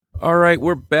All right,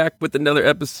 we're back with another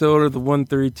episode of the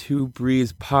 132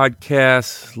 Breeze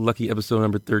podcast. Lucky episode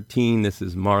number 13. This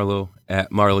is Marlo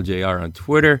at MarloJR on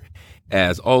Twitter.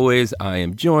 As always, I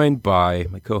am joined by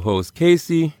my co-host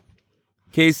Casey.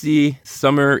 Casey,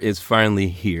 summer is finally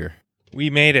here. We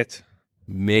made it.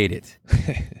 Made it.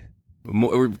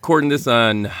 We're recording this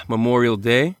on Memorial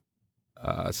Day.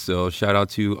 So shout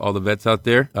out to all the vets out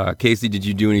there. Casey, did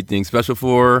you do anything special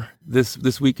for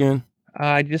this weekend?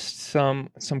 Just some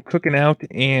cooking out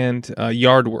and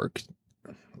yard work.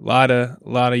 A lot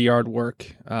of yard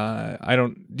work.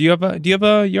 Do you have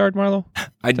a yard, Marlo?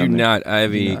 I do not. I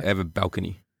have a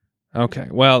balcony. Okay.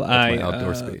 Well, That's my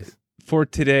outdoor space. For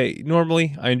today,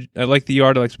 normally I like the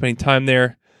yard. I like spending time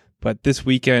there. But this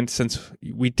weekend, since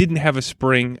we didn't have a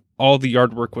spring, all the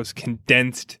yard work was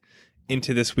condensed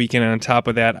into this weekend. And on top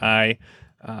of that, I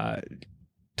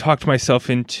talked myself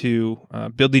into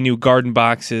building new garden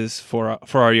boxes for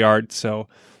our yard. So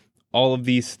all of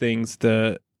these things,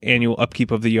 the annual upkeep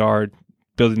of the yard,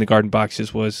 building the garden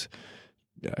boxes was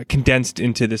condensed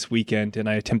into this weekend, and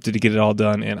I attempted to get it all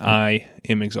done, and I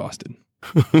am exhausted.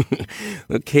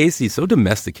 Look, Casey, so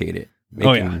domesticated.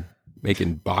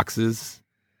 Making boxes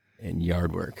and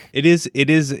yard work. It is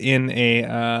in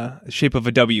a shape of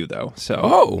a W, though.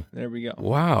 So there we go.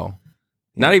 Wow.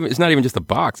 Yeah. It's not even just a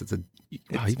box.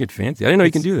 You get fancy. I didn't know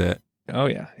you can do that. Oh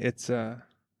yeah, it's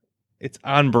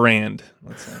on brand.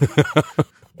 Let's say.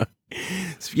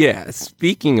 Yeah.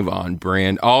 Speaking of on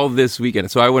brand, all this weekend.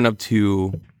 So I went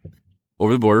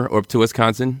over the border, up to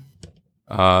Wisconsin,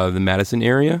 the Madison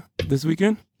area this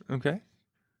weekend. Okay.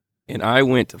 And I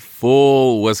went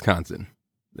full Wisconsin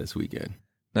this weekend.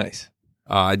 Nice.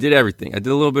 I did everything. I did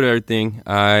a little bit of everything.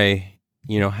 I,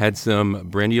 had some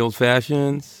brandy old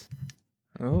fashions.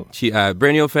 Oh.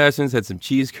 Brandy old fashions, had some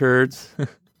cheese curds.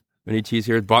 Many cheese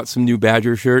curds. Bought some new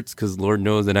Badger shirts because Lord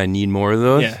knows that I need more of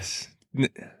those. Yes.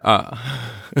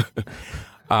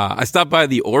 I stopped by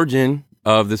the origin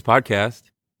of this podcast,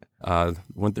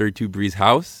 132 Breeze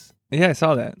House. Yeah, I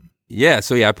saw that. Yeah,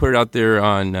 so I put it out there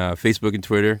on Facebook and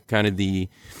Twitter.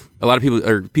 A lot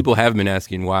of people have been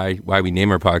asking why we name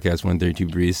our podcast 132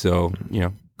 Breeze. So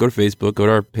go to Facebook, go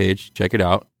to our page, check it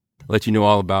out. Let you know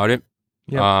all about it.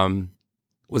 Yep.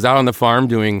 Was out on the farm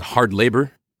doing hard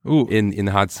labor. Ooh. In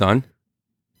the hot sun.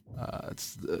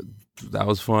 That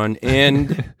was fun.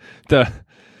 And the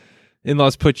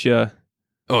in-laws put you.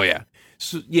 Oh yeah.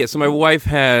 So my wife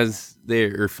has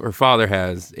her father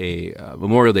has a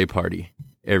Memorial Day party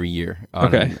every year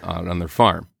on their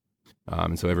farm.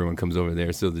 And so everyone comes over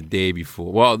there. So the day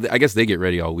before, well, I guess they get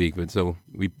ready all week, but so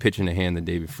we pitch in a hand the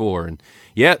day before, and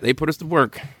yeah, they put us to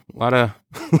work. A lot of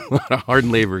hard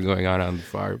labor going on the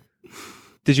farm.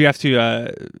 Did you have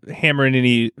to hammer in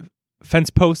any fence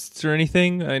posts or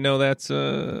anything? I know that's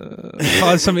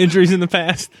caused some injuries in the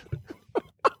past.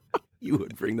 You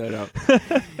would bring that up.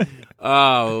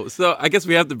 Oh, so I guess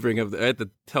we have to I have to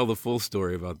tell the full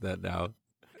story about that now.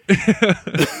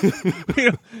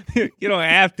 You don't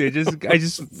have to. I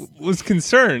just was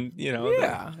concerned,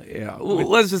 Yeah. Well,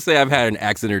 let's just say I've had an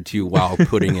accident or two while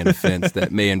putting in a fence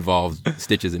that may involve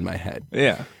stitches in my head.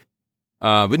 Yeah.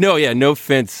 But no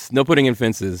fence, no putting in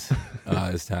fences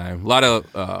this time. A lot of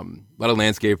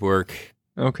landscape work.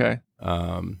 Okay.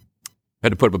 Had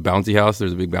to put up a bouncy house.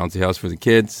 There's a big bouncy house for the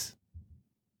kids,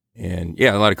 and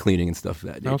a lot of cleaning and stuff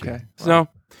that day. Okay. Wow. So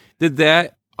did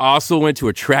that. Also went to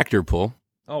a tractor pull.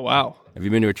 Oh wow. Have you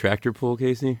been to a tractor pull,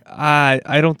 Casey?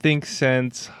 I don't think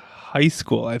since high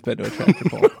school I've been to a tractor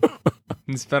pull.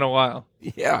 It's been a while.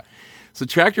 Yeah. So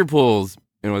tractor pulls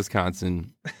in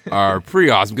Wisconsin are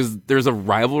pretty awesome because there's a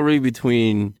rivalry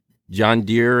between John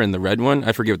Deere and the red one.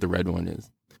 I forget what the red one is.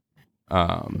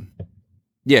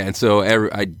 And so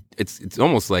it's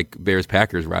almost like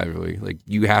Bears-Packers rivalry. Like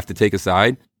you have to take a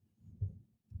side,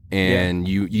 and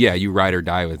you ride or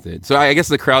die with it. So I guess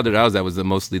the crowd that I was at was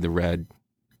mostly the red,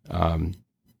 and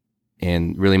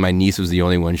really my niece was the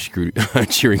only one cheering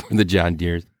for the John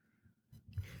Deeres.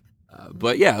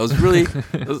 But yeah, it was really.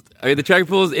 The tractor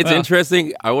pulls. It's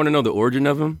interesting. I want to know the origin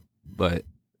of them, but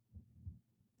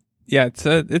yeah,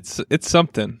 it's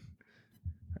something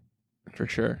for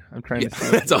sure. I'm trying to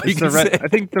say that's all you can say. I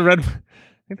think the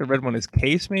red one is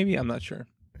Case. Maybe I'm not sure.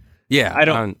 Yeah, I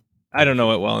don't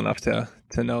know it well enough to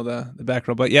know the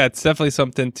background, but yeah, it's definitely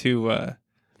something to a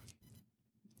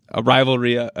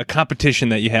rivalry, a competition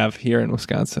that you have here in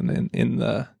Wisconsin in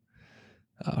the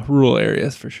rural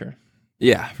areas for sure.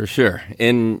 Yeah, for sure.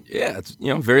 And yeah, it's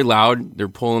very loud. They're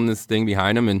pulling this thing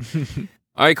behind them, and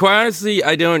quite honestly,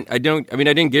 I didn't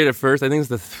get it at first. I think it's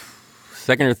the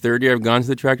second or third year I've gone to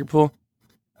the tractor pull.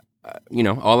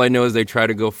 All I know is they try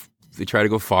to go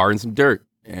far in some dirt,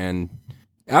 and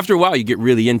after a while, you get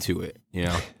really into it, you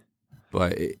know.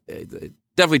 But it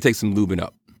definitely takes some lubing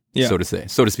up, so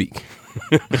to speak.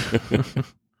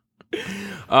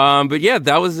 But yeah,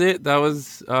 that was it. That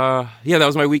was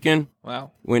my weekend.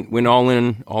 Wow. Went all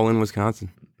in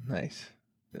Wisconsin. Nice.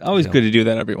 Always good to do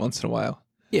that every once in a while.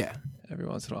 Yeah. Every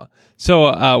once in a while.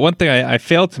 So one thing I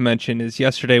failed to mention is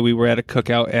yesterday we were at a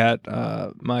cookout at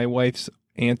my wife's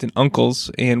aunt and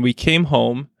uncle's, and we came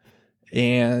home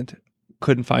and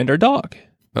couldn't find our dog.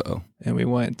 Uh-oh. And we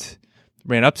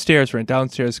ran upstairs, ran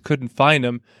downstairs, couldn't find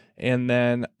him, and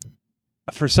then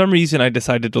for some reason I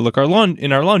decided to look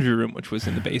in our laundry room, which was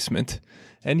in the basement,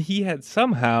 and he had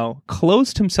somehow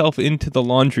closed himself into the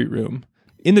laundry room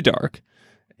in the dark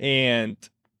and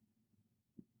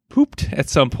pooped at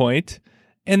some point,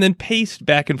 and then paced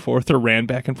back and forth or ran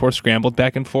back and forth, scrambled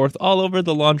back and forth all over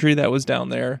the laundry that was down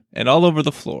there and all over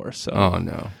the floor. So oh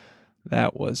no,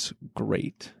 that was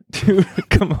great to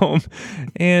come home,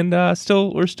 and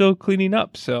we're still cleaning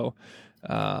up. So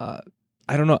I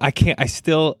don't know. I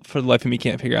still for the life of me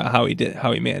can't figure out how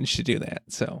he managed to do that.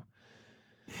 So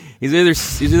he's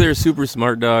either a super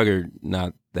smart dog or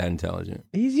not that intelligent.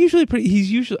 He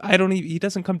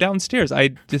doesn't come downstairs. I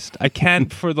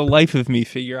can't for the life of me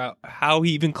figure out how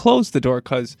he even closed the door,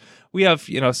 because we have,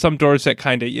 some doors that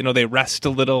kind of, they rest a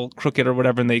little crooked or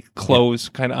whatever and they close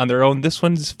kind of on their own. This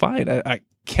one's fine. I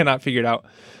cannot figure it out.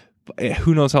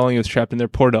 Who knows how long he was trapped in there,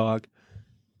 poor dog.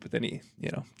 But then he,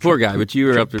 poor guy, but you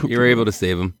were able to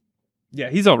save him. Yeah,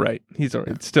 he's all right. He's all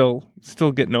right. Still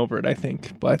getting over it, I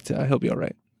think, but he'll be all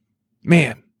right.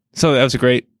 Man. So that was a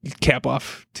great cap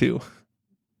off to,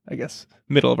 I guess,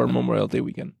 middle of our Memorial Day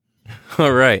weekend.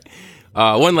 All right.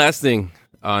 One last thing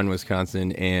on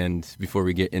Wisconsin, and before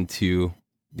we get into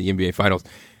the NBA Finals,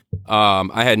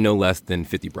 I had no less than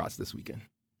 50 brats this weekend.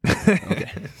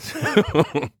 Okay.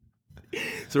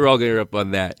 So we're all getting up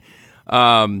on that.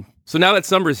 So now that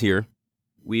summer's here,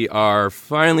 we are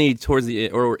finally towards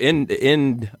the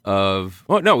end of.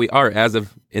 Oh no, we are as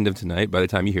of end of tonight. By the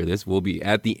time you hear this, we'll be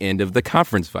at the end of the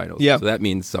conference finals. Yeah. So that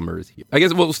means summer is here. I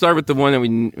guess we'll start with the one that we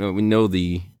know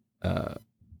the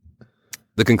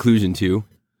conclusion to,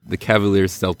 the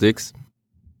Cavaliers Celtics.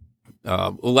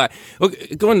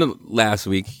 Going to last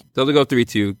week, so they'll go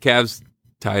 3-2. Cavs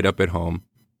tied up at home,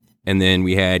 and then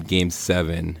we had Game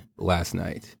 7 last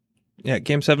night. Yeah,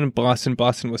 Game 7 in Boston.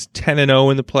 Boston was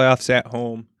 10-0 in the playoffs at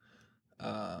home.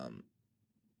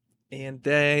 And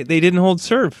they didn't hold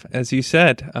serve, as you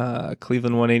said.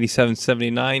 Cleveland won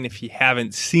 87-79, if you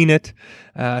haven't seen it.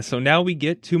 So now we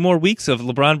get 2 more weeks of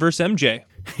LeBron versus MJ.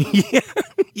 Yeah,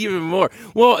 even more.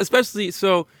 Well, especially,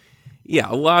 so, yeah,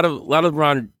 a lot of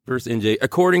LeBron versus MJ.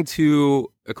 According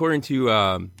to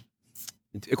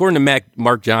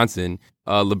Mark Johnson,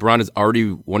 LeBron has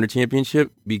already won a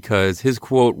championship, because his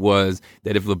quote was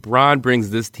that if LeBron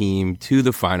brings this team to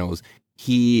the finals,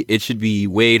 it should be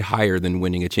weighed higher than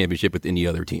winning a championship with any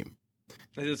other team.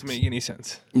 That doesn't make any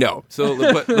sense. No. So,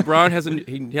 but LeBron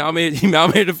he now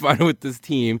made a final with this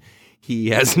team. He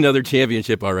has another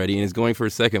championship already and is going for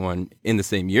a second one in the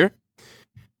same year.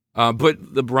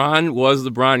 But LeBron was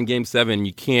LeBron in Game 7.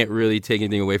 You can't really take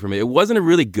anything away from it. It wasn't a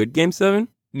really good Game 7.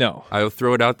 No. I'll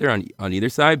throw it out there on either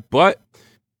side, but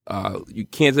you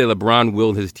can't say LeBron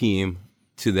willed his team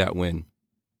to that win.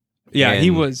 Yeah, he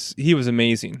was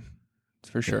amazing,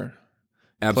 for sure.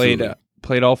 Absolutely.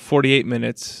 Played all 48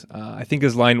 minutes. I think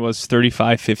his line was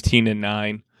 35, 15, and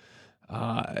 9.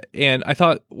 And I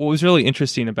thought what was really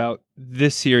interesting about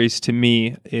this series to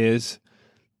me is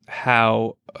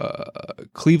how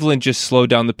Cleveland just slowed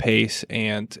down the pace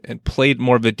and played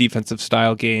more of a defensive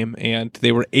style game, and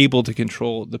they were able to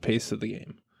control the pace of the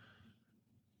game,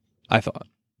 I thought.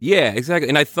 Yeah, exactly.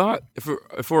 And I thought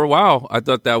for a while, I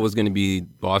thought that was going to be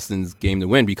Boston's game to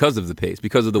win because of the pace,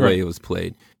 because of the way it was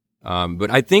played. But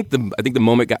I think the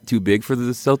moment got too big for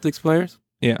the Celtics players.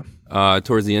 Yeah.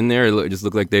 Towards the end there, it just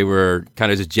looked like they were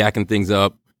kind of just jacking things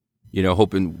up,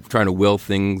 trying to will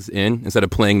things in instead of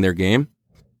playing their game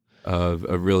of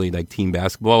really like team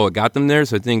basketball. What got them there?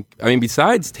 So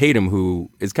besides Tatum, who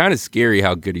is kind of scary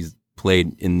how good he's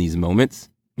played in these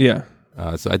moments. Yeah.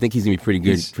 So I think he's going to be pretty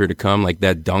good for to come. Like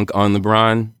that dunk on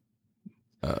LeBron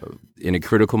in a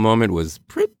critical moment was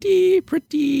pretty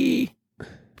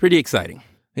exciting.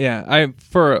 Yeah,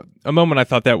 for a moment I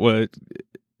thought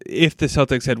if the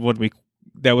Celtics had won,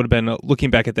 that would have been,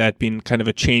 looking back at that, being kind of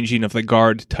a changing of the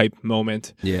guard type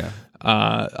moment. Yeah.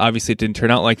 Obviously, it didn't turn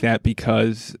out like that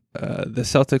because the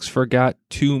Celtics forgot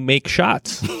to make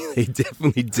shots. They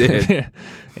definitely did.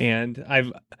 And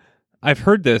I've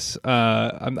heard this.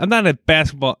 I'm not a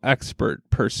basketball expert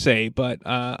per se, but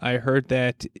I heard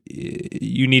that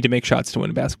you need to make shots to win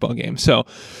a basketball game. So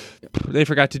they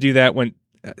forgot to do that. Went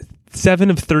 7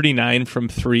 of 39 from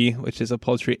 3, which is a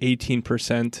paltry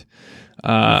 18%.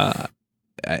 I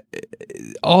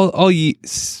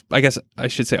guess I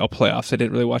should say all playoffs. I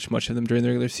didn't really watch much of them during the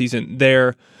regular season.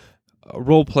 Their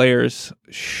role players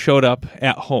showed up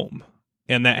at home.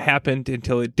 And that happened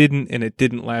until it didn't, and it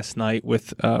didn't last night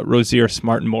with Rozier,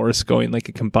 Smart, and Morris going like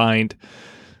a combined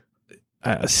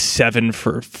 7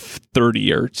 for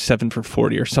 30 or 7 for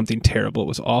 40 or something terrible. It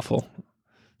was awful.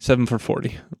 7 for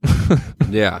 40.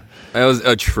 Yeah, that was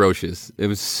atrocious. It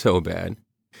was so bad.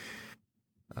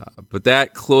 But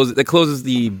that closes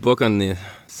the book on the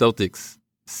Celtics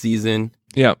season.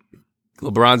 Yeah.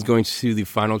 LeBron's going to the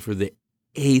finals for the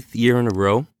 8th year in a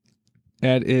row.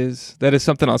 That is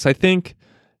something else. I think,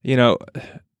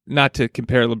 not to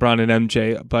compare LeBron and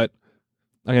MJ, but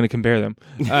I'm going to compare them.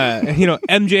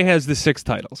 MJ has the 6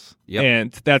 titles,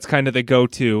 and that's kind of the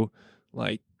go-to,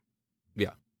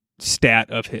 stat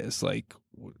of his. Like,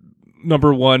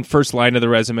 number 1, first line of the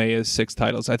resume is 6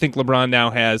 titles. I think LeBron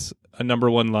now has a number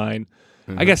 1 line.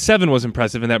 Mm-hmm. I guess 7 was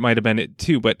impressive, and that might have been it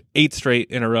too. But 8 straight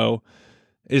in a row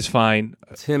is fine.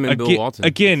 It's him and Bill Walton.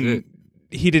 Again.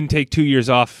 He didn't take 2 years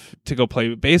off to go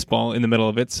play baseball in the middle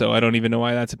of it, so I don't even know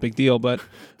why that's a big deal. But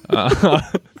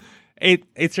 8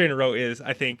 straight in a row is,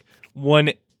 I think,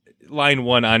 line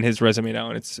 1 on his resume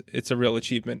now, and it's a real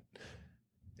achievement.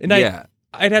 And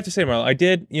I'd have to say, Marlo, I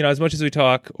did, as much as we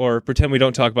talk or pretend we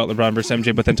don't talk about LeBron versus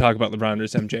MJ, but then talk about LeBron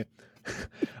versus MJ.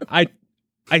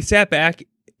 I sat back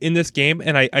in this game,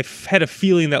 and I had a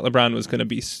feeling that LeBron was going to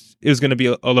be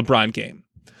a LeBron game.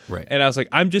 Right. And I was like,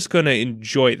 I'm just going to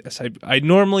enjoy this. I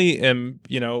normally am,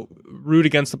 root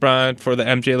against LeBron for the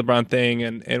MJ LeBron thing.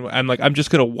 And I'm like, I'm just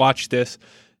going to watch this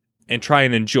and try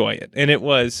and enjoy it. And it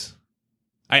was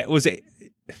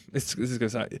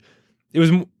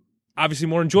obviously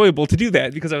more enjoyable to do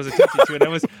that because I was attempting to, and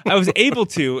I was able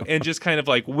to, and just kind of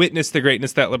like witness the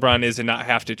greatness that LeBron is and not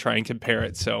have to try and compare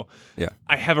it. So yeah,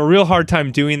 I have a real hard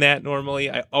time doing that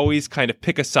normally. I always kind of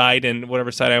pick a side, and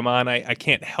whatever side I'm on, I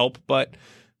can't help but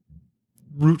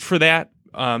root for that,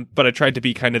 but I tried to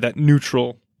be kind of that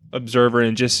neutral observer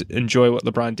and just enjoy what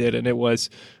LeBron did, and it was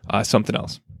something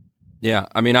else. Yeah,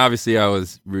 I mean, obviously I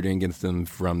was rooting against them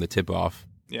from the tip-off,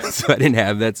 so I didn't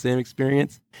have that same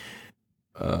experience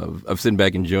of sitting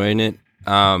back enjoying it.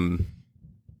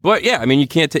 But yeah, I mean, you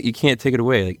can't take it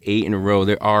away. Like 8 in a row,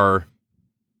 there are,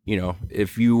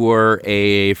 if you were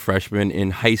a freshman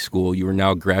in high school, you were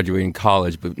now graduating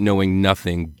college, but knowing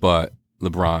nothing but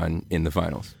LeBron in the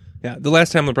finals. Yeah, the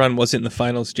last time LeBron wasn't in the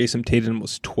finals, Jason Tatum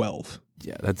was 12.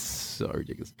 Yeah, that's so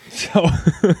ridiculous. So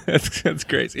that's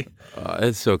crazy.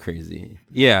 It's so crazy.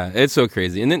 Yeah, it's so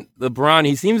crazy. And then LeBron,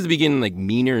 he seems to be getting like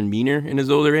meaner and meaner in his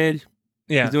older age.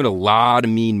 Yeah, he's doing a lot of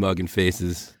mean mugging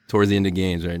faces towards the end of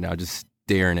games right now, just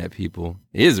staring at people.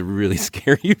 It is a really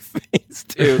scary face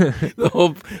too. The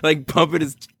whole pumping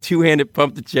his 2-handed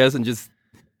pump the chest and just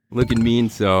looking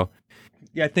mean. So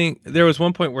yeah, I think there was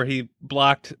one point where he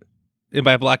blocked. And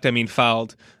by blocked, I mean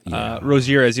fouled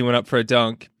Rozier as he went up for a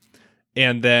dunk,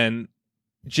 and then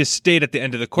just stayed at the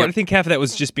end of the court. Yep. I think half of that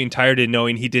was just being tired and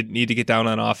knowing he didn't need to get down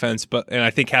on offense, and I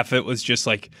think half of it was just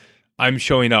like, I'm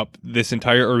showing up this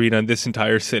entire arena and this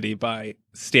entire city by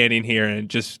standing here and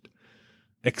just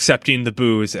accepting the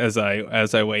boos as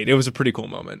I wait. It was a pretty cool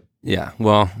moment. Yeah,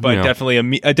 well, but definitely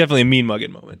a mean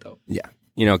mugging moment though.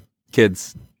 Yeah,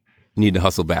 kids need to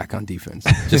hustle back on defense.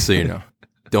 Just so you know,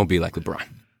 don't be like LeBron.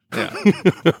 Yeah.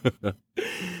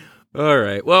 All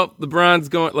right. Well, LeBron's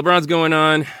going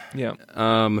on. Yeah.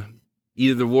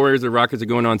 Either the Warriors or Rockets are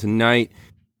going on tonight.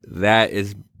 That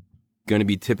is going to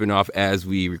be tipping off as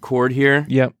we record here.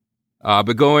 Yep.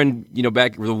 But going,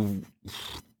 back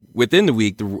within the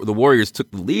week, the Warriors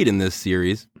took the lead in this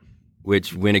series,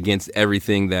 which went against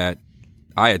everything that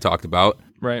I had talked about.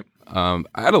 Right. I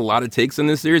had a lot of takes on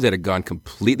this series that had gone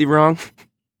completely wrong.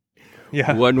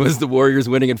 Yeah. One was the Warriors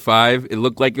winning in 5. It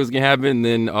looked like it was going to happen, and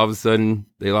then all of a sudden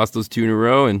they lost those 2 in a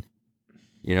row, and,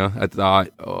 I thought,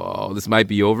 this might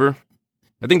be over.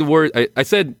 I think the Warriors, I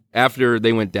said after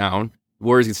they went down, the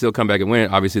Warriors can still come back and win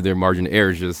it. Obviously, their margin of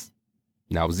error is just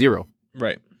now 0.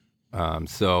 Right.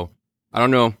 So, I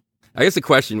don't know. I guess the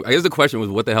question was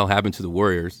what the hell happened to the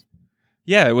Warriors?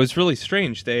 Yeah, it was really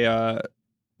strange. They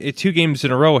 2 games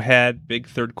in a row had big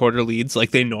third quarter leads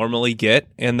like they normally get,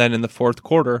 and then in the fourth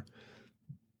quarter,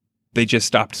 they just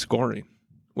stopped scoring,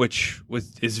 which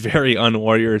is very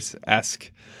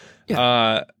un-Warriors-esque.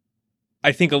 Yeah.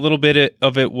 I think a little bit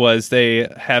of it was they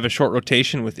have a short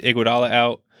rotation with Iguodala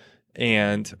out,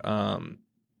 and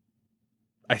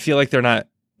I feel like they're not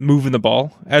moving the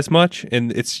ball as much,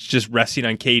 and it's just resting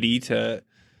on KD to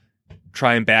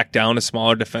try and back down a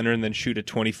smaller defender and then shoot a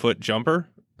 20-foot jumper.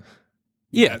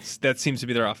 Yeah. That seems to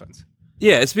be their offense.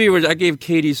 Yeah, it's weird. I gave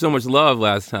KD so much love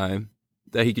last time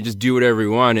that he could just do whatever he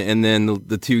wanted, and then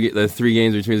the 3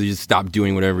 games between he just stopped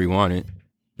doing whatever he wanted.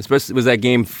 Especially was that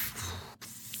game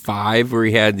 5 where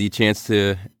he had the chance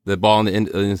to the ball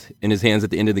in his hands at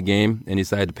the end of the game, and he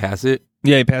decided to pass it.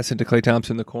 Yeah, he passed it to Klay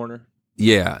Thompson in the corner.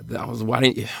 Yeah, that was why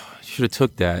didn't you should have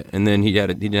took that, and then he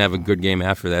didn't have a good game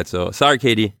after that. So sorry,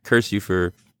 KD, curse you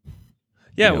for.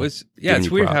 Yeah, it's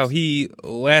weird how he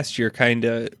last year kind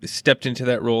of stepped into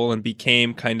that role and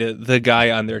became kind of the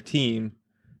guy on their team,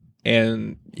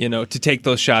 and to take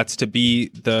those shots, to be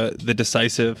the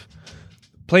decisive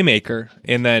playmaker,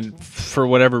 and then for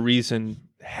whatever reason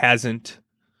hasn't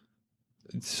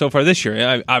so far this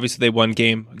year. Obviously, they won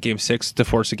game 6 to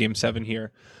force a game 7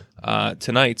 here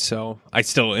tonight. So I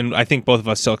think both of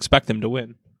us still expect them to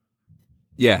win.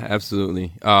 Yeah,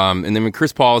 absolutely. And then when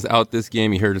Chris Paul is out this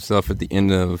game, he hurt himself at the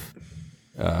end of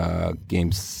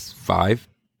game 5.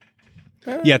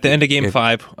 Yeah, at the end of game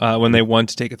 5, when they won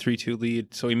to take a 3-2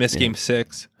 lead. So he missed game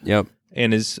 6. Yep.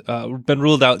 And has been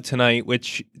ruled out tonight,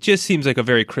 which just seems like a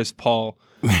very Chris Paul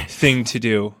thing to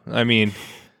do. I mean...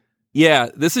 Yeah,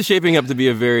 this is shaping up to be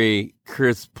a very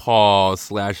Chris Paul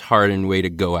 / Harden way to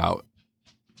go out.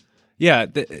 Yeah,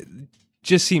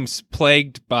 just seems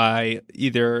plagued by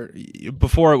either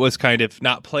before it was kind of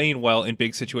not playing well in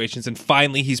big situations, and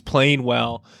finally he's playing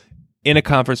well in a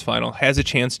conference final, has a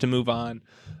chance to move on,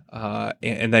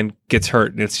 and then gets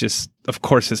hurt. And it's just, of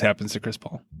course, this happens to Chris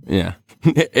Paul. Yeah,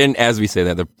 and as we say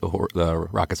that, the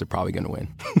Rockets are probably going to win.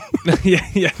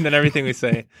 yeah, and then everything we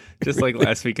say, just like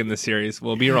last week in the series,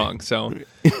 will be wrong. So,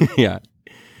 yeah.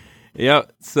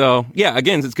 So, yeah,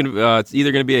 again, it's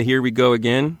either going to be a here we go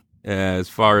again, as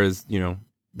far as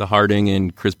the Harding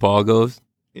and Chris Paul goes.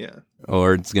 Yeah.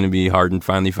 Or it's going to be Harden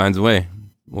finally finds a way.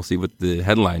 We'll see what the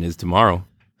headline is tomorrow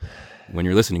when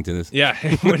you're listening to this. Yeah,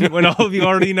 when all of you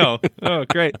already know. Oh,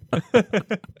 great.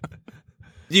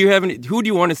 Do you have any? Who do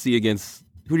you want to see against?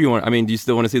 Who do you want? I mean, do you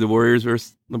still want to see the Warriors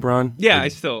versus LeBron? Yeah,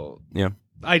 Yeah.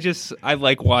 I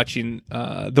like watching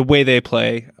the way they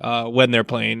play when they're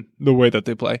playing, the way that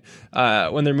they play,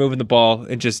 when they're moving the ball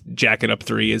and just jacking up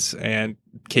threes, and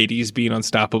KD's being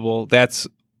unstoppable. That's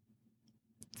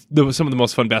some of the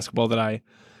most fun basketball that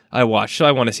I watch. So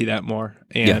I want to see that more.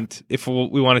 And if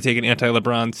we want to take an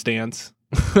anti-LeBron stance,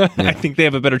 I think they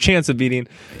have a better chance of beating.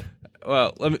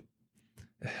 Well,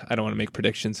 I don't want to make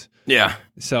predictions. Yeah.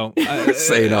 So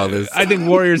saying all this, I think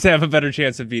Warriors have a better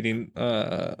chance of beating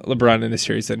LeBron in a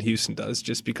series than Houston does,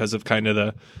 just because of kind of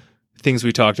the things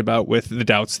we talked about with the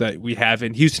doubts that we have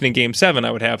in Houston in Game 7. I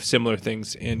would have similar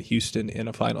things in Houston in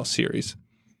a final series.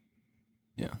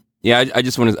 Yeah. I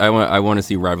just want to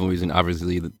see rivalries, and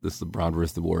obviously this LeBron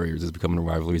versus the Warriors is becoming a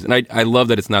rivalry. And I love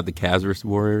that it's not the Cavs versus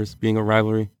Warriors being a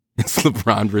rivalry. It's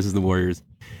LeBron versus the Warriors.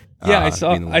 Yeah,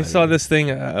 I saw this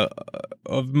thing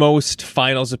of most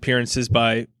finals appearances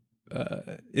by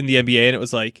in the NBA, and it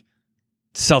was like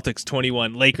Celtics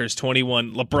 21, Lakers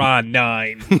 21, LeBron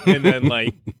 9, and then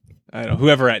like I don't know,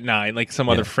 whoever at 9, like some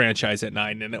other franchise at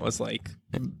 9, and it was like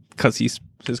because his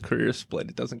career is split,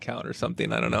 it doesn't count or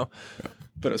something. I don't know,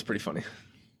 but it was pretty funny.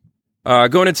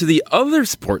 Going into the other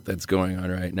sport that's going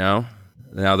on right now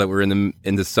that we're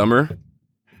in the summer.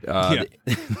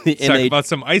 Let's talk about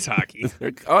some ice hockey.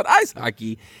 Ice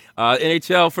hockey.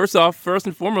 NHL, first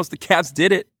and foremost, the Caps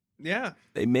did it. Yeah.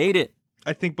 They made it.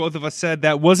 I think both of us said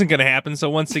that wasn't going to happen,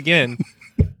 so once again,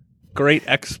 great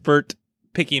expert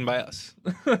picking by us.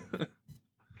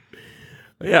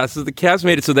 Yeah, so the Caps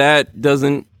made it, so that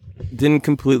didn't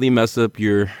completely mess up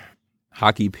your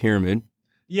hockey pyramid.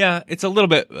 Yeah, it's a little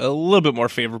bit more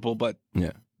favorable, but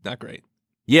not great.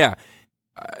 Yeah.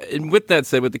 And with that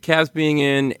said, with the Cavs being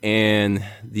in and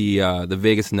the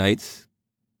Vegas Knights,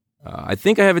 I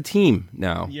think I have a team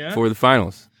now for the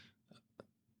finals.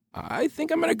 I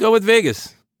think I'm going to go with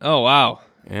Vegas. Oh, wow.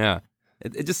 Yeah.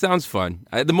 It just sounds fun.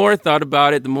 The more I thought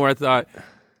about it, the more I thought,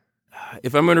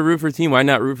 if I'm going to root for a team, why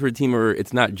not root for a team where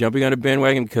it's not jumping on a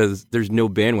bandwagon, because there's no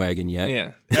bandwagon yet.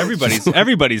 Yeah.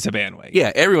 Everybody's a bandwagon.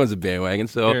 Yeah, everyone's a bandwagon.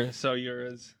 So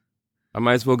yours. I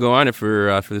might as well go on it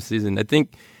for the season. I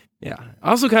think. Yeah. I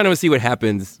also kind of want to see what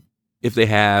happens if they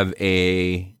have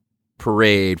a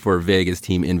parade for a Vegas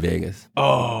team in Vegas.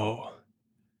 Oh.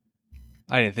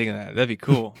 I didn't think of that. That'd be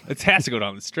cool. It has to go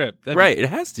down the strip. It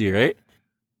has to, right?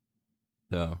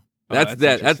 So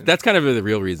that's kind of the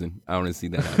real reason I want to see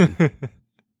that happen.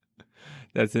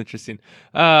 That's interesting.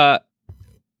 Well,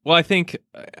 I think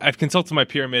I've consulted my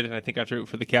pyramid, and I think I have to root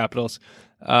for the Capitals.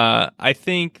 I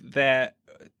think that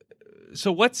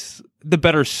So what's the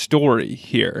better story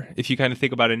here? If you kind of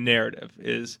think about a narrative,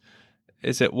 is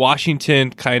it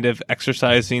Washington kind of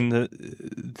exercising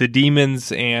the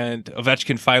demons and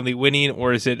Ovechkin finally winning,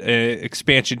 or is it an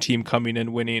expansion team coming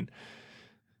and winning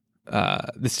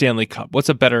the Stanley Cup? What's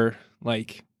a better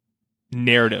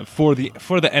narrative for the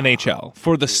NHL,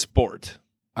 for the sport?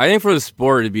 I think for the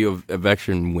sport it'd be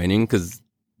Ovechkin winning because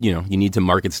you need to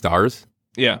market stars.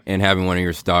 Yeah, and having one of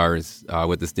your stars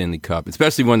with the Stanley Cup,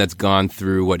 especially one that's gone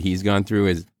through what he's gone through,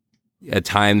 is at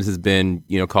times has been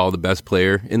called the best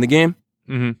player in the game,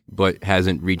 but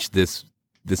hasn't reached this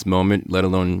moment, let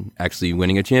alone actually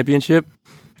winning a championship.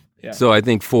 Yeah. So I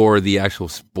think for the actual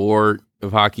sport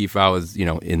of hockey, if I was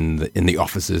in the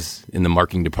offices in the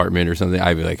marketing department or something,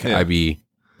 I'd be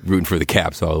rooting for the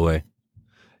Caps all the way.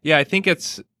 Yeah, I think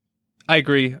I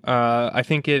agree. I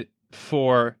think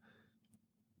for,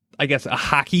 I guess, a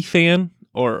hockey fan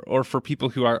or for people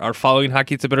who are following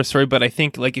hockey, it's a better story. But I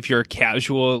think if you're a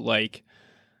casual,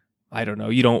 I don't know,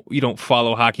 you don't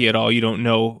follow hockey at all. You don't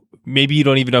know, maybe you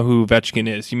don't even know who Ovechkin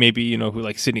is. You maybe know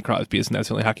who Sidney Crosby is, and that's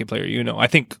the only hockey player I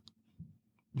think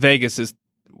Vegas is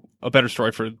a better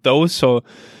story for those. So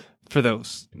for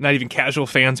those not even casual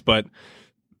fans, but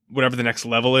whatever the next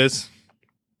level is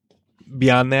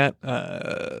beyond that.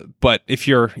 But if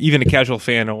you're even a casual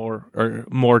fan or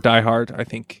more diehard, I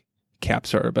think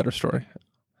Caps are a better story.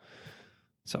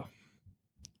 So,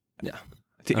 yeah.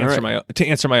 To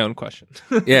answer my own question.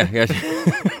 Yeah, gotcha.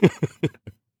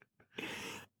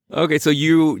 Okay, so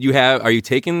you're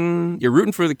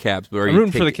rooting for the Caps, but I'm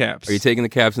rooting for the Caps. Are you taking the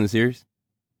Caps in the series?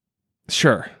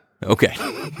 Sure. Okay.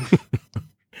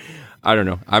 I don't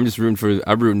know. I'm rooting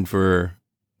for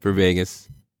Vegas.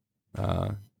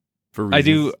 For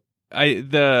reasons.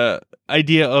 The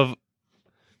idea of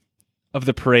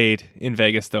the parade in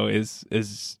Vegas though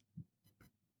is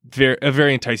a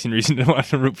very enticing reason to want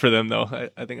to root for them though.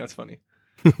 I think that's funny.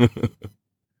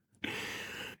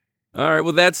 All right,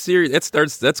 well that's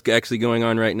actually going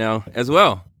on right now as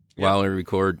well while we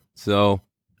record. So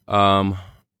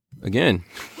again,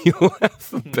 you'll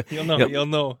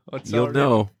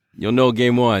know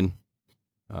game one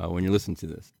when you listen to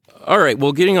this. All right,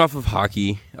 well, getting off of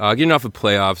hockey, getting off of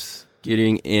playoffs,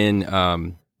 getting in.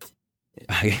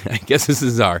 I guess this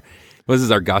is our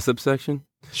gossip section.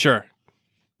 Sure.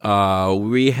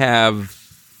 We have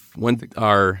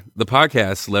the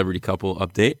podcast celebrity couple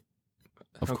update.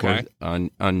 Of course, on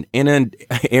Aaron and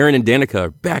Danica are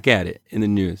back at it in the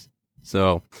news.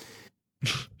 So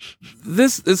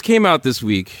this came out this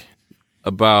week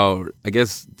about, I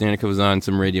guess Danica was on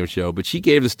some radio show, but she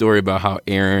gave the story about how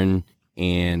Aaron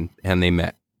and they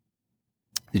met.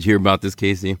 Did you hear about this,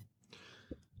 Casey?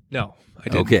 No, I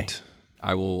didn't. Okay.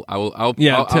 I'll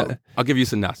give you a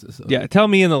synopsis. Yeah, tell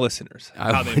me and the listeners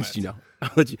how they met. I'll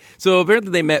let you. So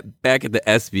apparently they met back at the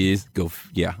ESPYs.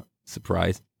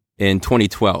 Surprise. In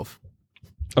 2012.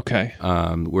 Okay.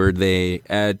 Where they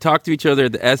talked to each other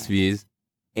at the ESPYs,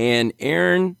 and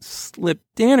Aaron slipped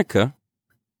Danica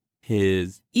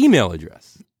his email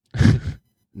address,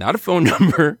 not a phone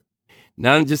number,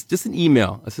 not just an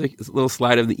email, a little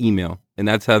slide of the email, and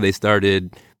that's how they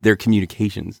started their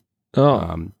communications.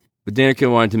 Oh. But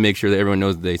Danica wanted to make sure that everyone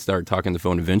knows that they started talking on the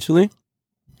phone eventually,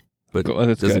 but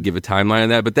doesn't give a timeline of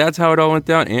that. But that's how it all went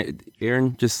down.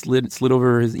 Aaron just slid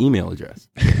over his email address.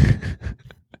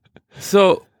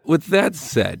 So with that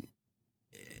said,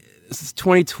 this is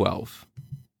 2012.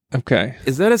 Okay.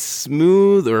 Is that a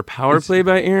smooth or a power play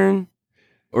by Aaron?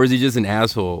 Or is he just an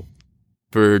asshole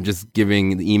for just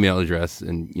giving the email address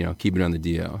and, keep it on the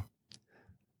DL?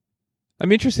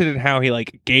 I'm interested in how he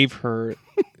gave her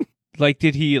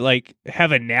did he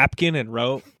have a napkin and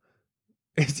wrote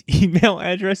his email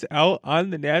address out on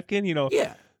the napkin,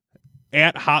 Yeah.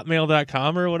 At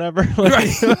hotmail.com or whatever. Right.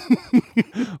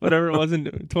 Whatever it was in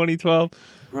 2012.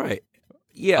 Right.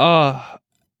 Yeah.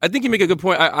 I think you make a good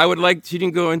point. I would she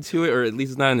didn't go into it, or at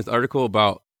least it's not in this article,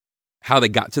 about how they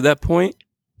got to that point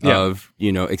of,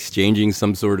 exchanging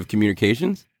some sort of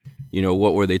communications.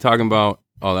 What were they talking about?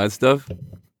 All that stuff.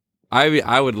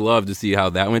 I would love to see how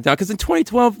that went down. Because in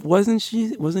 2012, wasn't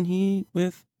he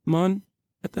with Munn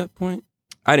at that point?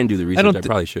 I didn't do the research. I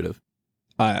probably should have.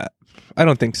 I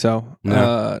don't think so.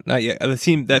 No. Not yet. The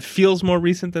team that feels more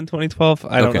recent than 2012.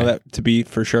 I don't know that to be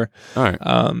for sure. All right.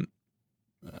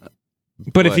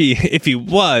 But if he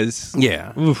was,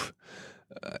 oof,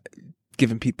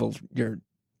 giving people your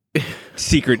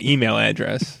secret email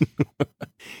address.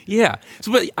 Yeah.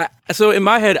 So in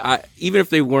my head, even if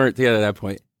they weren't together at that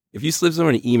point, if you slip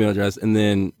someone an email address and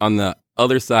then on the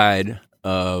other side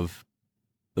of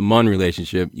the Munn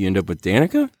relationship, you end up with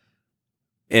Danica,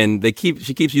 and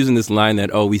she keeps using this line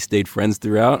that, we stayed friends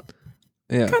throughout.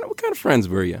 Yeah. What kind of friends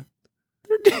were you?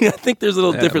 I think there's a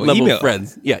little different level of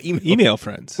friends. Yeah, email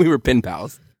friends. We were pen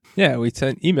pals. Yeah, we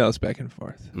sent emails back and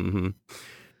forth. Mm-hmm.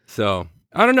 So,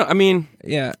 I don't know. I mean...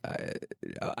 Yeah,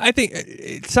 I think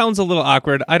it sounds a little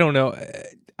awkward. I don't know.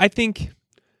 I mean,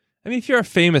 if you're a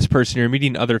famous person, you're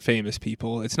meeting other famous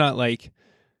people. It's not like...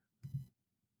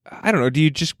 I don't know. Do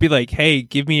you just be like, hey,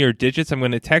 give me your digits, I'm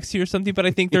going to text you or something? But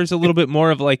I think there's a little bit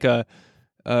more of like a...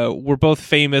 we're both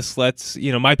famous. Let's,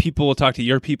 my people will talk to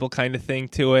your people kind of thing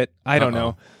to it. I don't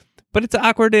know. But it's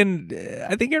awkward, and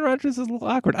I think Aaron Rodgers is a little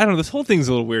awkward. I don't know. This whole thing's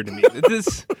a little weird to me.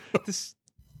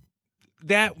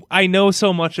 That I know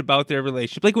so much about their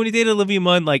relationship. Like when he dated Olivia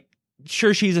Munn, like,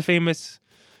 sure, she's a famous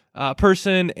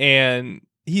person, and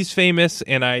he's famous,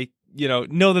 and I,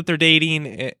 know that they're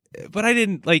dating, but I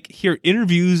didn't hear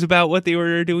interviews about what they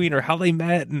were doing or how they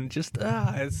met, and just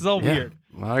it's all weird.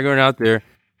 A lot of going out there.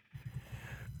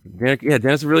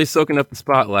 Dennis is really soaking up the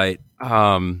spotlight.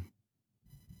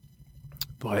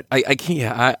 But I can't.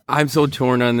 Yeah, I'm so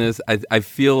torn on this. I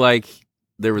feel like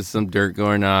there was some dirt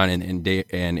going on, and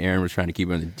Aaron was trying to keep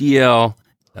it on the DL.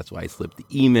 That's why I slipped the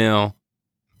email,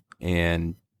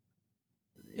 and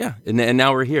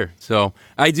now we're here. So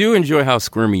I do enjoy how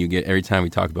squirmy you get every time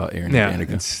we talk about Aaron and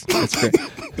Danica. That's great.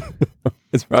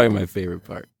 It's probably my favorite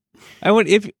part.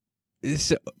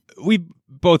 We've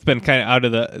both been kind of out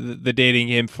of the dating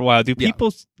game for a while. Do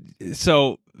people?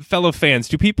 So fellow fans,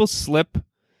 do people slip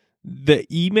the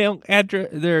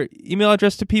their email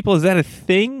address to people? Is that a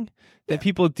thing that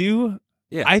people do?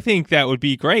 Yeah, I think that would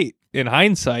be great in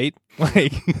hindsight. I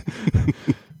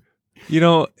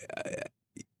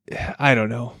don't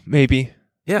know, maybe.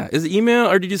 Yeah, is it email,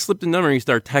 or did you slip the number and you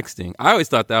start texting? I always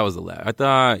thought that was a lie. I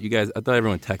thought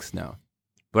everyone texts now,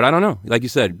 but I don't know. Like you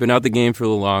said, been out the game for a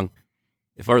little long.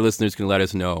 If our listeners can let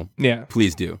us know,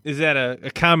 please do. Is that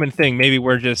a common thing? Maybe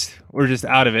we're just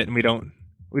out of it, and we don't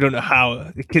know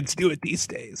how the kids do it these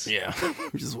days. Yeah,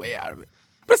 we're just way out of it.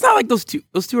 But it's not like those two.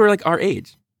 Those two are like our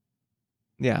age.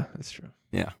 Yeah, that's true.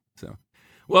 Yeah. So,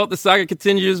 well, the saga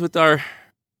continues with the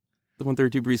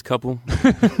 132 Breeze couple,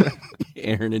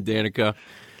 Aaron and Danica.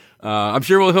 I'm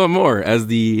sure we'll hear more as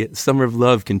the summer of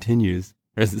love continues,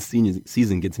 as the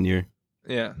season gets near.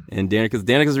 Yeah. And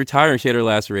Danica's retiring. She had her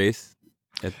last race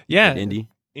at Indy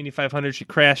 500. She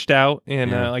crashed out in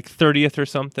 30th or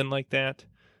something like that.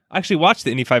 I actually watched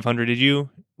the Indy 500. Did you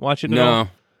watch it at all?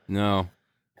 No.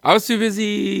 I was too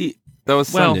busy. That was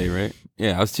Sunday, right?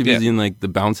 Yeah, I was too busy in the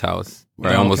bounce house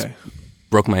where I almost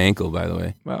broke my ankle, by the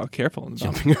way. Wow, careful.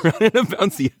 Jumping around in a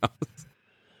bouncy house.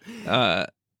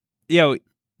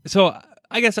 So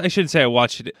I guess I should say I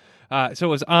watched it. So it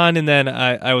was on, and then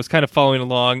I was kind of following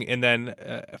along, and then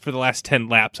for the last 10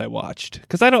 laps I watched.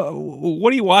 Because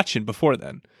what are you watching before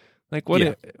then? What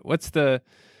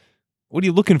are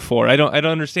you looking for? I don't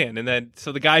understand. And then,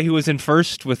 so the guy who was in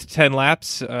first with 10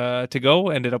 laps to go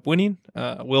ended up winning.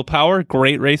 Will Power,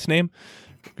 great racer name.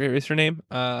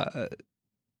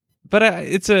 But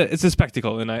it's a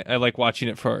spectacle, and I like watching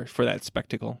it for that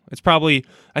spectacle. It's probably,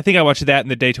 I think I watched that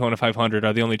and the Daytona 500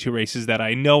 are the only two races that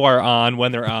I know are on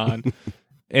when they're on,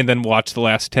 and then watch the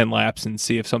last 10 laps and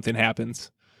see if something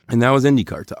happens. And that was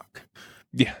IndyCar talk.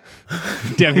 Yeah.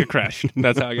 Danica crashed.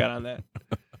 That's how I got on that.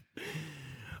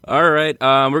 All right.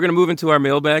 We're going to move into our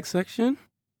mailbag section.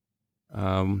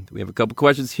 We have a couple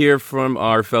questions here from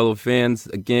our fellow fans.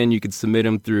 Again, you can submit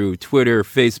them through Twitter,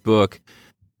 Facebook.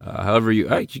 However, you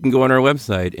can go on our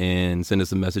website and send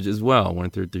us a message as well,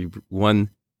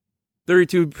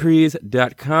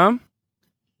 132breeze.com.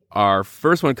 Our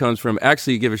first one comes from,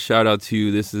 actually give a shout out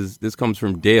to, this comes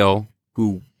from Dale,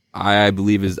 who I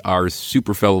believe is our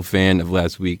super fellow fan of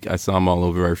last week. I saw him all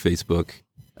over our Facebook,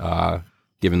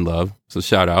 giving love. So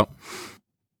shout out.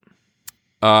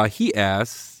 He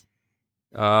asks,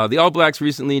 the All Blacks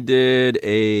recently did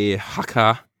a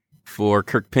haka for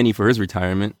Kirk Penny for his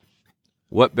retirement.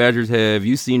 What Badgers have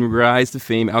you seen rise to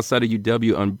fame outside of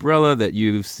UW umbrella that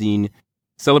you've seen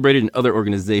celebrated in other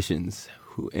organizations?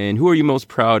 Who are you most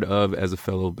proud of as a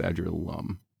fellow Badger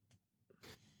alum?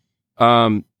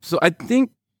 So I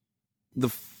think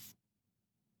the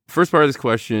first part of this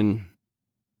question,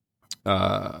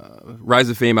 rise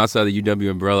to fame outside the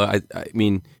UW umbrella. I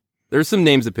mean, there's some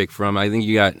names to pick from. I think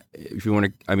you got, if you want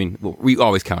to, I mean, we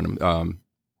always count them.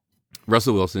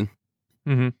 Russell Wilson.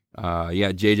 Mm-hmm.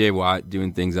 JJ Watt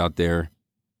doing things out there.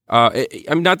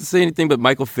 I'm not to say anything, but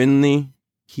Michael Finley,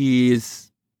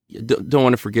 don't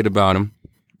want to forget about him.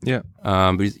 Yeah.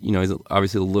 But he's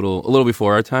obviously a little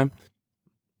before our time.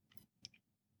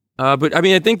 But I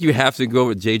mean, I think you have to go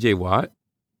with JJ Watt.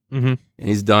 Mm-hmm. And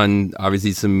he's done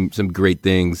obviously some great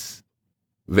things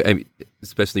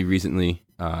especially recently,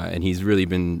 and he's really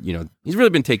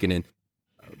been taken in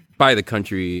by the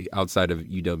country outside of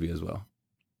UW as well.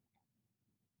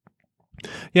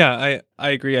 Yeah, I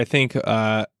agree. I think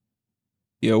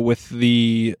with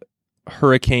the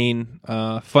hurricane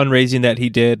fundraising that he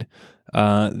did,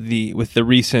 with the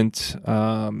recent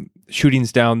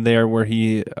shootings down there where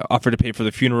he offered to pay for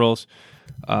the funerals,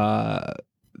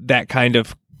 that kind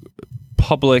of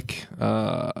public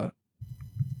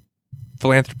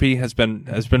philanthropy has been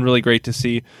really great to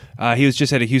see. He was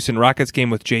just at a Houston Rockets game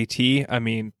with JT. I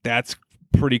mean, that's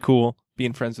pretty cool,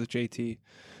 being friends with JT.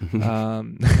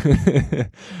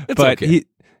 But okay.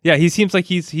 he seems like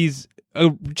he's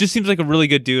just seems like a really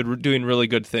good dude, doing really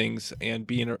good things and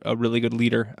being a really good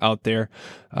leader out there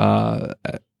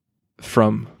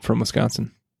from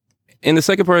Wisconsin. And the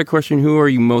second part of the question, who are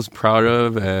you most proud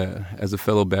of as a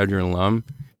fellow Badger alum?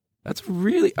 That's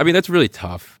really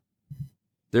tough.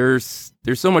 There's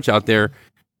so much out there,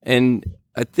 and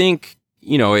I think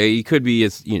you could be a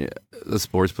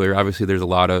sports player. Obviously, there's a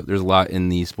lot in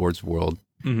the sports world.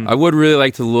 Mm-hmm. I would really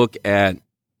like to look at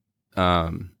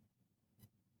someone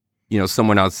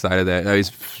outside of that.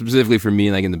 Specifically for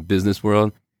me, like in the business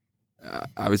world,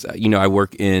 I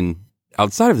work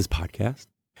outside of this podcast.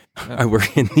 I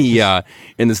work in the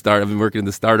startup. I've been working in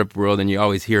the startup world, and you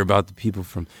always hear about the people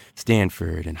from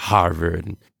Stanford and Harvard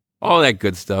and all that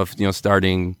good stuff.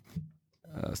 Starting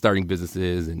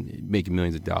businesses and making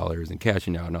millions of dollars and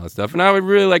cashing out and all that stuff. And I would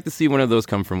really like to see one of those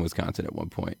come from Wisconsin at one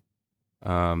point.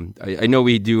 I know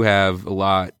we do have a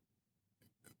lot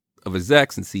of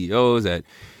execs and CEOs at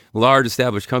large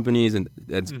established companies, and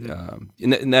that's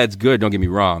and that's good. Don't get me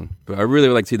wrong, but I really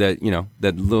would like to see that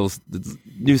that little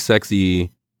new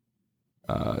sexy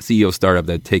CEO startup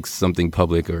that takes something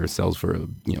public or sells for a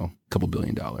couple $1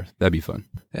 billion. That'd be fun.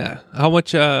 Yeah. How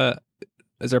much is our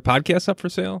podcast up for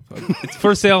sale? It's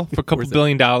for sale for a couple $1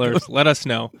 billion. Let us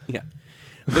know. Yeah.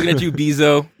 Looking at you,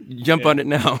 Bezo. Jump on it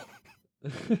now.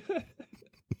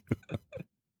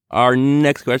 Our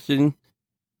next question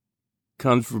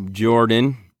comes from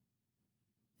Jordan.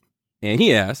 And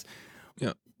he asks,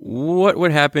 what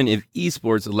would happen if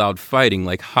esports allowed fighting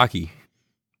like hockey?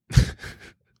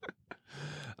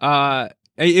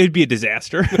 It'd be a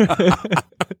disaster.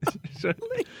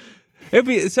 It'd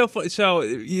be so fun. So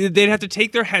they'd have to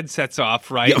take their headsets off,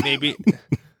 right? Yep. Maybe,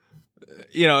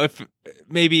 if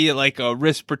maybe like a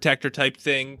wrist protector type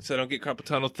thing, so they don't get carpal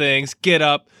tunnel things. Get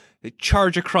up, they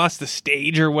charge across the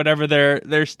stage or whatever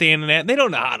they're standing at. They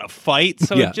don't know how to fight,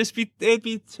 so it'd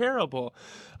be terrible.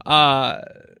 So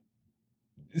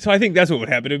I think that's what would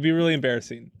happen. It'd be really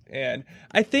embarrassing, and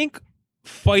I think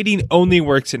fighting only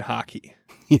works in hockey.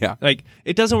 Yeah. Like,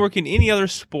 it doesn't work in any other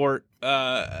sport.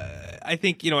 I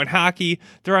think, in hockey,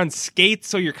 they're on skates,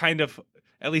 so you're kind of,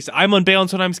 at least I'm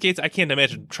unbalanced when I'm skates. I can't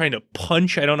imagine trying to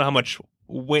punch. I don't know how much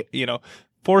weight,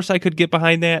 force I could get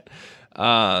behind that.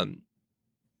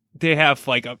 They have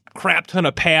like a crap ton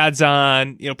of pads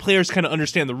on. Players kind of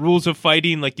understand the rules of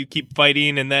fighting. Like, you keep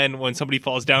fighting, and then when somebody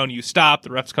falls down, you stop. The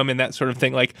refs come in, that sort of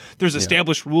thing. Like, there's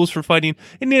established rules for fighting.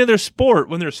 In any other sport,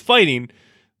 when there's fighting,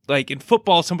 like in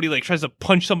football, somebody like tries to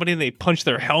punch somebody and they punch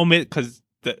their helmet because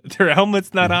their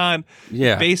helmet's not on.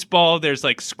 Yeah. Baseball, there's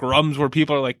like scrums where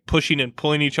people are like pushing and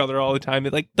pulling each other all the time.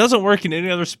 It like doesn't work in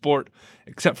any other sport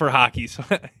except for hockey. So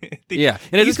and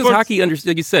it's because hockey,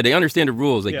 like you said, they understand the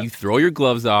rules. Like you throw your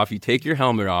gloves off, you take your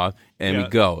helmet off, and we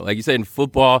go. Like you said, in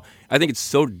football, I think it's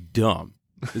so dumb.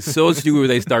 It's so stupid where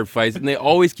they start fights and they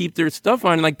always keep their stuff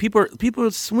on. And like people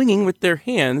are swinging with their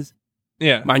hands.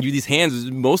 Yeah, mind you, these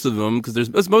hands, most of them, because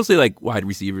it's mostly like wide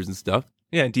receivers and stuff.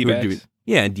 Yeah, and D-backs.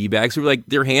 And D-backs who are like,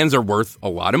 their hands are worth a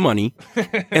lot of money,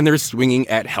 and they're swinging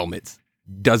at helmets.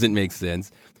 Doesn't make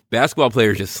sense. Basketball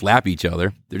players just slap each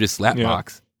other. They're just slap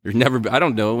box. There's never, I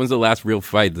don't know, when's the last real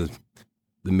fight? The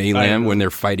Maylam, when they're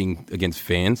fighting against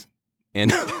fans, and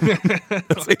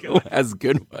that's like the last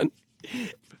good one.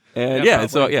 And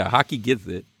hockey gets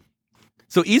it.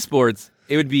 So esports.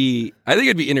 I think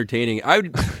it'd be entertaining.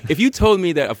 If you told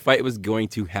me that a fight was going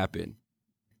to happen,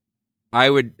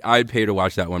 I'd pay to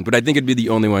watch that one. But I think it'd be the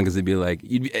only one because it'd be like,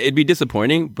 it'd be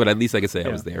disappointing, but at least I could say I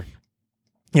was there.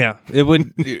 Yeah, it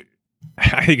would.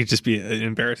 I think it'd just be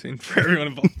embarrassing for everyone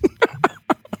involved.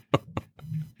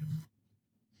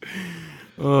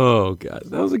 Oh God,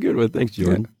 that was a good one. Thanks,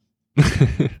 Jordan.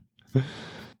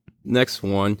 Next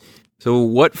one. So,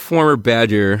 what former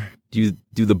Badger do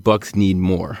the Bucks need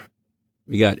more?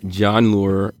 We got Jon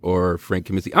Leuer or Frank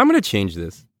Kaminsky. I'm going to change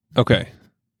this. Okay.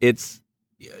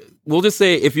 We'll just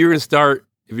say if you're going to start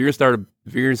a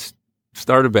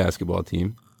basketball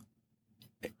team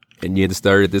and you had to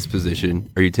start at this position,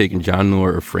 are you taking Jon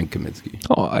Leuer or Frank Kaminsky?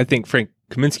 Oh, I think Frank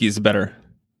Kaminsky is a better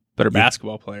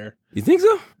basketball player. You think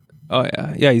so? Oh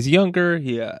yeah, yeah. He's younger.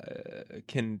 He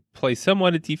can play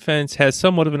somewhat of defense. Has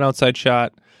somewhat of an outside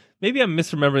shot. Maybe I'm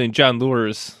misremembering John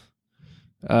Lure's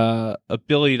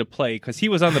ability to play because he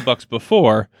was on the Bucks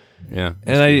before. Yeah,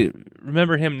 and I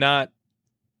remember him not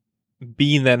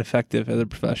being that effective as a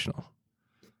professional.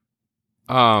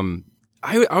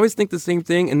 I always think the same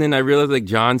thing, and then I realized like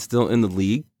John's still in the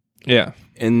league. Yeah,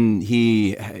 and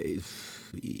he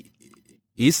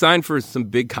signed for some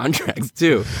big contracts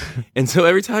too, and so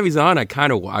every time he's on, I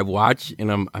watch,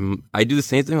 and I do the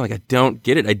same thing. Like I don't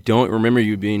get it. I don't remember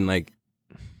you being like,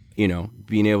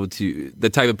 being able to the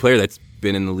type of player that's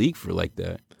been in the league for like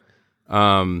that.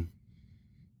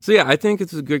 So yeah, I think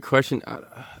it's a good question.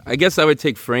 I guess I would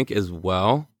take Frank as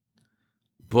well,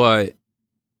 but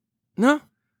no,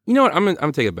 you know what? I'm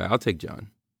gonna take it back. I'll take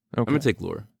John. Okay. I'm gonna take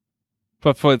Lure.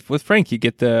 But with Frank, you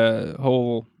get the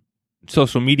whole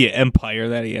social media empire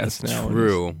that he has now.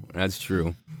 True. That's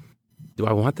true. Do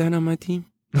I want that on my team?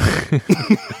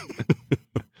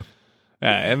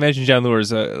 I imagine John Lure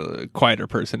is a quieter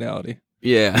personality.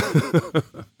 Yeah.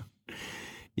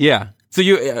 Yeah. So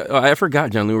I forgot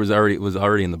John Lure was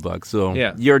already in the Bucks. So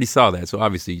yeah. You already saw that. So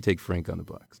obviously you take Frank on the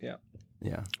Bucks. Yeah.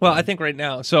 Yeah. Well, I think right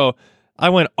now. So I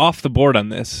went off the board on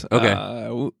this. Okay.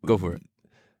 Go for it.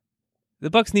 The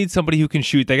Bucks need somebody who can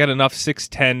shoot. They got enough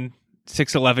 6'10",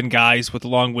 6'11" guys with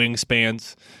long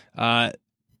wingspans.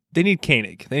 They need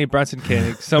Koenig. They need Bronson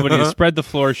Koenig. Somebody to spread the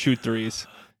floor, shoot threes.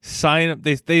 Sign up.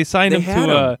 They signed him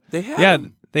to. They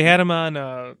had him on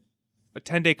a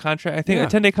 10-day contract. I think a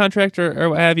 10-day contract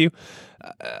or what have you.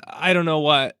 I don't know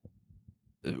why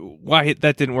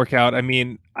that didn't work out. I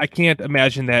mean, I can't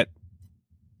imagine that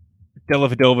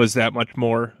Dellavedova is that much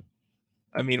more.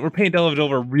 I mean, we're paying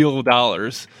Dellavedova real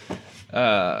dollars.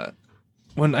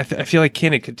 When I feel like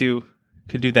Koenig could do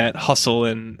that hustle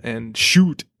and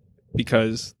shoot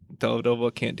because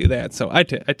Dellavedova can't do that. So I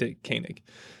take Koenig.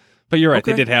 But you're right,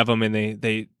 okay. They did have him and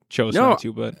they chose not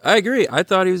to. But I agree. I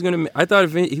thought he was gonna. I thought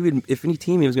if any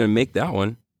team he was gonna make that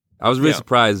one. I was really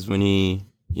surprised when he,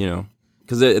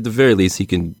 because at the very least he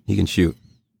can shoot.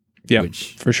 Yeah,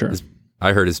 which for sure.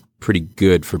 I heard is pretty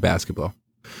good for basketball.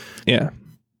 Yeah.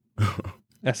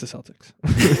 That's the Celtics.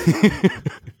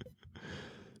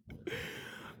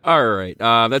 All right.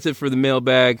 That's it for the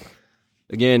mailbag.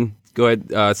 Again, go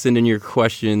ahead, send in your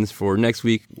questions for next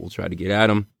week. We'll try to get at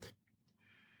them.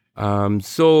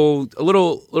 So a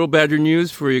little Badger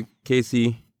news for you,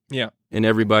 Casey. Yeah. And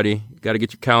everybody. Got to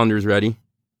get your calendars ready.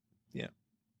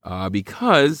 Yeah.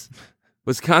 Because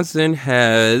Wisconsin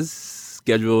has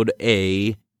scheduled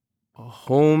a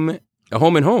home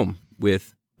and home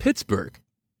with Pittsburgh.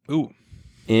 Ooh.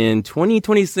 In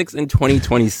 2026 and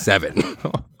 2027.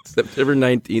 September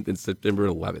 19th and September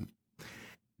 11th.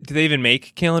 Do they even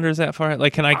make calendars that far?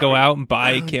 Like, can I go out and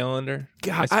buy a calendar?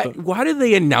 God, why do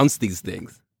they announce these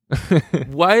things?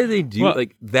 Why do they do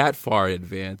that far in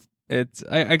advance?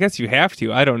 I guess you have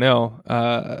to. I don't know.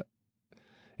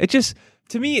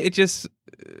 To me, it just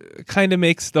kind of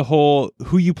makes the whole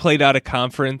who you played out of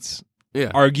conference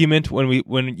argument when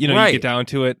you get down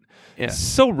to it. Yeah.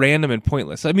 So random and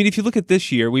pointless. I mean, if you look at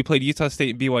this year, we played Utah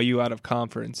State and BYU out of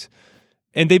conference,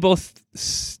 and they both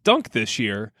stunk this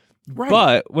year. Right.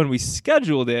 But when we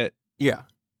scheduled it,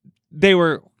 they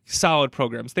were solid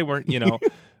programs. They weren't,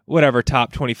 whatever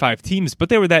top 25 teams, but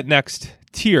they were that next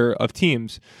tier of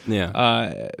teams.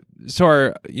 Yeah.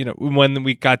 So when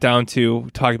we got down to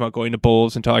talking about going to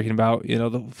bowls and talking about,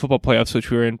 the football playoffs,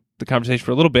 which we were in the conversation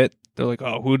for a little bit, they're like,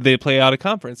 oh, who did they play out of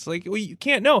conference? Like, well, you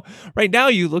can't know. Right now,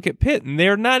 you look at Pitt, and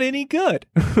they're not any good.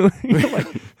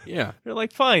 You're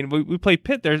like, fine, we play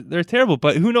Pitt. They're terrible,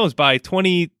 but who knows? By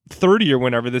 2030 or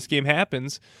whenever this game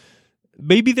happens,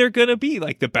 maybe they're gonna be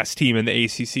like the best team in the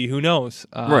ACC. Who knows?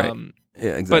 Right.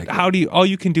 Yeah, exactly. But all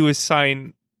you can do is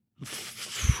sign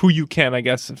who you can, I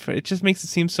guess. It just makes it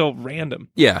seem so random.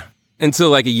 Yeah, until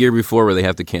like a year before where they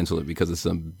have to cancel it because of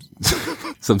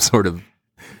some sort of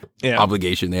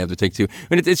obligation they have to take to.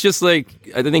 And it's just like,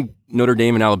 I think Notre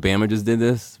Dame and Alabama just did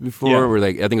this before, where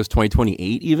like, I think it was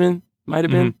 2028 even, might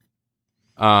have been.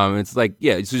 It's like,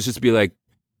 it's just be like,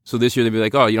 so this year they'd be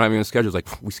like, oh, you don't have anyone scheduled.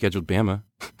 It's like, we scheduled Bama.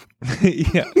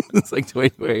 It's like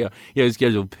 2020. We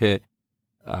scheduled Pitt.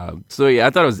 So I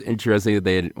thought it was interesting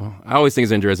that I always think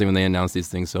it's interesting when they announce these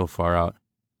things so far out.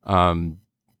 But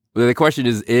the question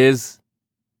is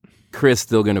Chris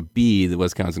still going to be the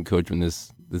Wisconsin coach when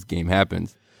this game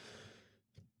happens?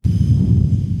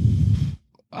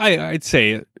 I'd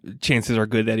say chances are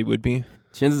good that he would be.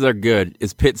 Chances are good.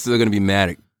 Is Pitt still going to be mad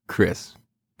at Chris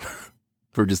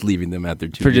for just leaving them after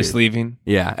 2 years? For just leaving?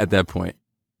 Yeah, at that point.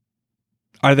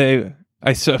 Are they?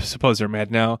 I suppose they're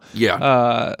mad now.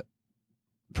 Yeah.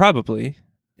 Probably.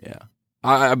 Yeah.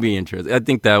 I'd be interested. I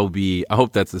think that will be. I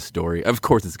hope that's a story. Of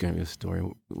course, it's going to be a story.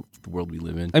 The world we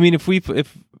live in. I mean, if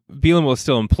Bielema was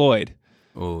still employed,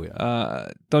 oh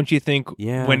yeah, don't you think?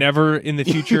 Yeah. Whenever in the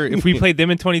future, if we played them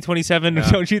in 2027,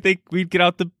 don't you think we'd get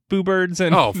out the boo birds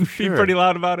and be pretty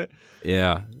loud about it?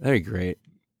 Yeah, that'd be great.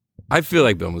 I feel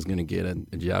like Bielema's going to get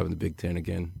a job in the Big Ten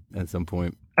again at some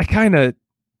point. I kind of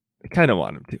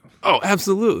want him to. Oh,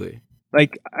 absolutely.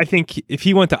 Like, I think if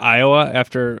he went to Iowa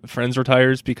after Friends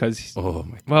retires because... Oh,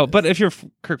 my God. Well, but if you're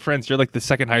Kirk Friends, you're like the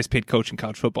second highest paid coach in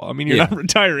college football. I mean, you're not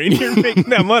retiring. You're making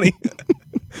that money.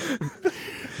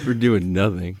 We're doing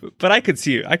nothing. But I could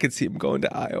see him going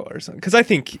to Iowa or something. Because I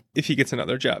think if he gets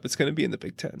another job, it's going to be in the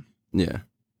Big Ten. Yeah.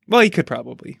 Well, he could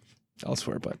probably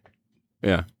elsewhere, but...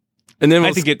 Yeah. And then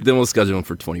we'll schedule him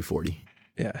for 2040.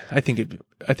 Yeah. I think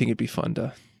it'd be fun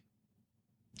to...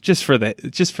 Just for the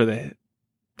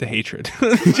hatred.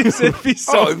 It'd be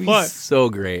so fun. Be so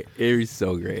great. It'd be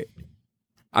so great.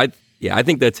 I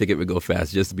think that ticket would go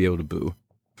fast just to be able to boo.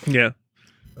 Yeah.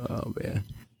 Oh man.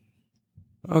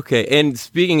 Okay, and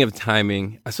speaking of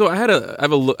timing, so I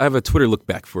have a Twitter look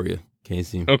back for you,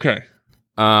 Casey. Okay.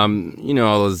 You know,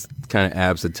 all those kind of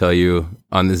apps that tell you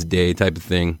on this day type of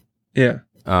thing. Yeah.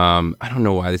 I don't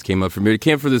know why this came up for me. It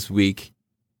came for this week.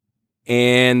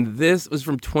 And this was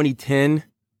from 2010.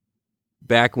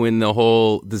 Back when the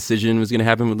whole decision was going to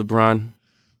happen with LeBron.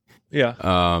 Yeah.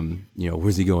 You know,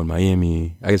 where's he going?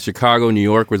 Miami. I guess Chicago, New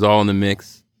York was all in the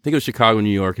mix. I think it was Chicago, New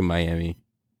York, and Miami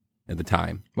at the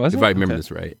time. Was it? If I remember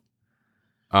this right.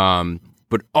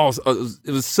 But also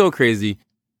it was so crazy.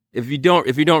 If you don't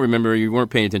remember, you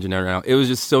weren't paying attention right now. It was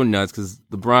just so nuts because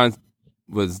LeBron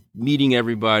was meeting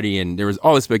everybody, and there was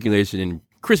all this speculation. And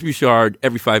Chris Bouchard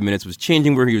every 5 minutes was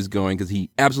changing where he was going because he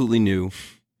absolutely knew.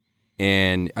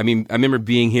 And I mean, I remember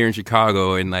being here in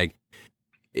Chicago and like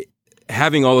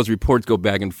having all those reports go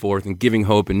back and forth and giving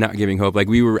hope and not giving hope. Like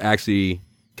we were actually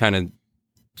kind of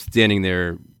standing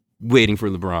there waiting for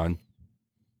LeBron.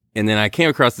 And then I came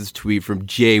across this tweet from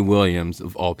Jay Williams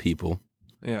of all people.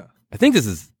 Yeah. I think this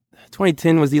is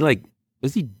 2010. Was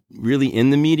he really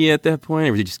in the media at that point?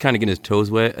 Or was he just kind of getting his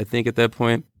toes wet, I think, at that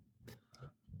point?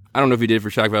 I don't know if he did it for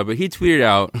shock value, but he tweeted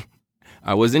out,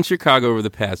 I was in Chicago over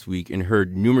the past week and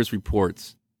heard numerous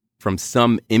reports from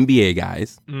some NBA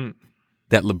guys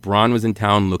that LeBron was in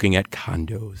town looking at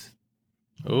condos.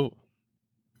 Oh.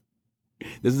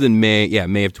 This is in May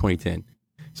of 2010.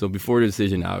 So before the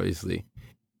decision, obviously.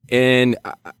 And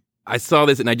I saw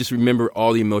this and I just remember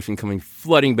all the emotion coming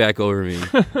flooding back over me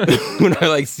when I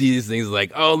like see these things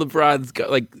like, oh, LeBron's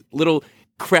got like little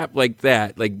crap like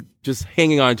that, like just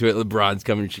hanging on to it. LeBron's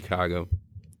coming to Chicago.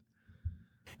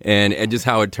 And just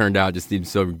how it turned out just seems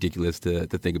so ridiculous to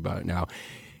think about it now.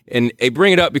 And I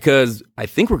bring it up because I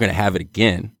think we're going to have it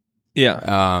again.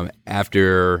 Yeah.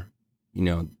 After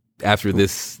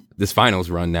this finals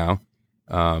run now,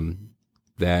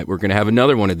 that we're going to have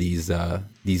another one of these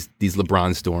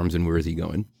LeBron storms. And where is he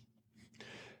going?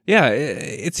 Yeah,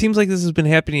 it seems like this has been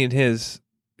happening in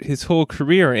his whole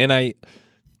career, and I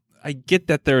get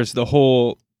that there's the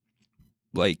whole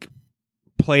like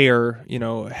player,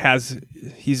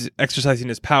 he's exercising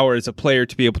his power as a player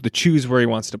to be able to choose where he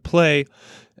wants to play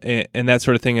and that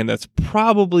sort of thing, and that's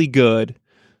probably good,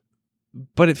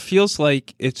 but it feels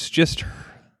like it's just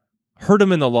hurt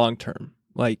him in the long term,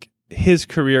 like his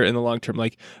career in the long term.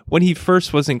 Like when he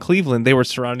first was in Cleveland, they were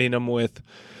surrounding him with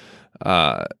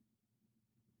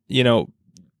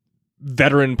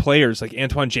veteran players like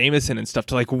Antoine Jameson and stuff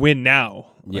to like win now.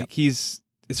 Yep. Like he's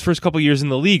his first couple years in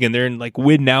the league and they're in like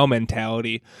win now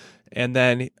mentality. And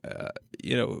then,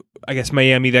 I guess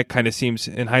Miami, that kind of seems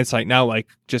in hindsight now like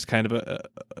just kind of a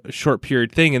short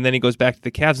period thing. And then he goes back to the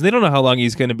Cavs and they don't know how long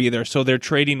he's going to be there. So they're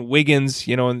trading Wiggins,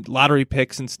 and lottery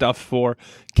picks and stuff for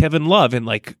Kevin Love and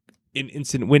like an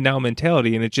instant win now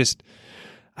mentality. And it just,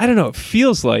 I don't know, it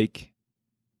feels like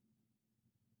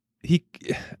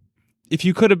if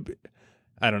you could have,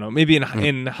 I don't know, maybe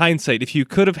in hindsight, if you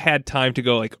could have had time to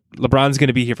go like, LeBron's going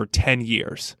to be here for 10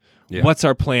 years. Yeah. What's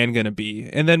our plan going to be?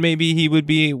 And then maybe he would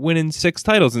be winning 6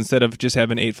 titles instead of just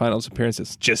having 8 finals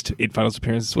appearances. Just 8 finals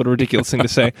appearances. What a ridiculous thing to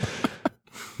say.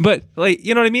 But like,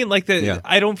 you know what I mean? Like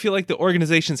I don't feel like the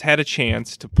organizations had a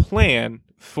chance to plan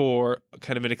for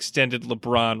kind of an extended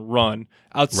LeBron run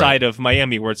outside of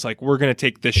Miami, where it's like, we're going to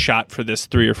take this shot for this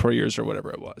 3 or 4 years or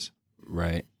whatever it was.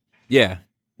 Right. Yeah.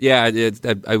 Yeah,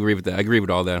 I agree with that. I agree with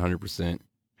all that 100%.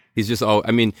 He's just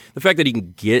the fact that he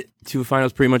can get to a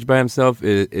finals pretty much by himself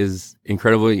is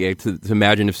incredible. Yeah, to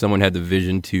imagine if someone had the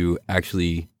vision to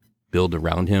actually build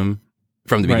around him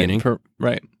from the beginning.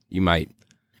 Right. You might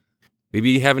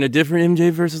maybe having a different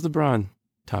MJ versus LeBron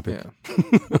topic. Yeah.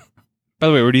 By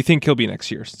the way, where do you think he'll be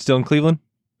next year? Still in Cleveland?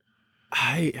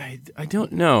 I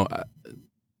don't know.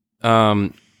 I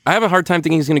have a hard time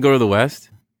thinking he's going to go to the West.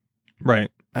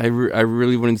 Right. I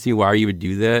really wouldn't see why you would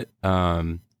do that.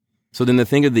 So then the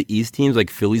thing of the East teams, like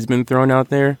Philly's been thrown out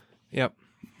there. Yep.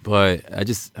 But I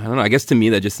don't know. I guess to me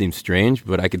that just seems strange,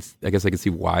 but I guess I could see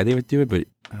why they would do it, but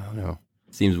I don't know.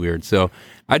 It seems weird. So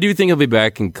I do think he'll be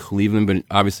back in Cleveland, but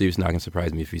obviously it's not going to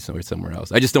surprise me if he's somewhere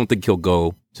else. I just don't think he'll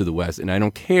go to the West, and I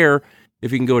don't care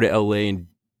if he can go to LA. And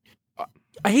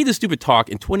I hate this stupid talk.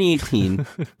 In 2018,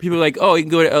 people are like, "Oh, he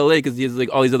can go to LA because he has like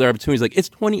all these other opportunities." Like, it's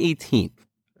 2018.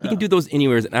 He can do those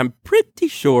anywhere, and I'm pretty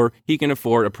sure he can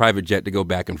afford a private jet to go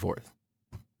back and forth.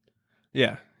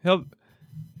 Yeah,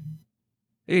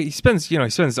 he spends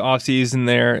the off season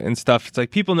there and stuff. It's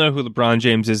like people know who LeBron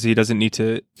James is. He doesn't need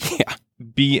to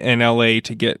be in LA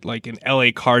to get like an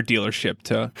LA car dealership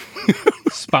to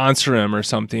sponsor him or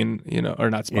something, or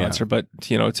not sponsor, but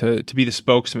to be the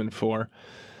spokesman for.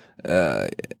 I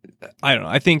don't know.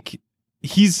 I think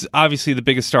he's obviously the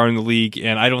biggest star in the league,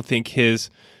 and I don't think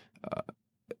his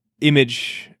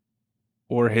image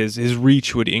or his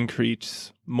reach would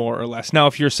increase more or less. Now,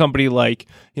 if you're somebody like,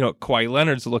 Kawhi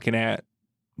Leonard's looking at,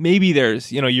 maybe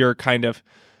there's, you're kind of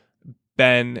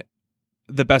been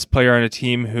the best player on a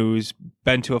team who's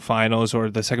been to a finals, or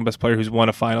the second best player who's won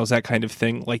a finals, that kind of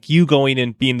thing. Like you going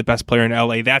and being the best player in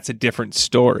LA, that's a different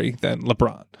story than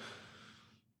LeBron.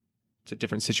 It's a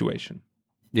different situation.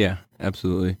 Yeah,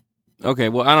 absolutely. Okay,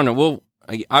 well, I don't know.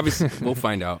 Obviously we'll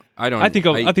find out. I think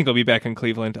he'll be back in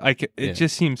Cleveland. It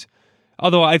just seems.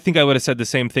 Although I think I would have said the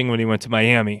same thing when he went to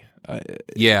Miami.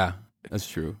 Yeah, that's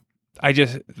true.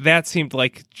 That seemed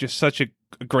like just such a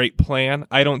great plan.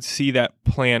 I don't see that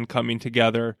plan coming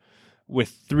together with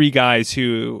three guys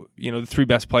who, the three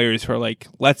best players who are like,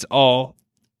 let's all,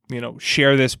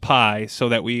 share this pie so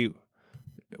that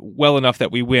well enough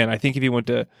that we win. I think if he went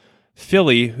to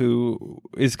Philly, who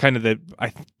is kind of I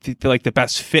feel like the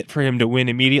best fit for him to win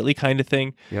immediately kind of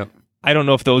thing. Yep. I don't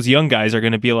know if those young guys are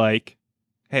going to be like,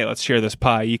 hey, let's share this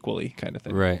pie equally kind of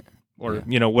thing. Right. Or,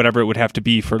 whatever it would have to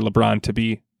be for LeBron to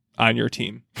be on your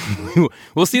team.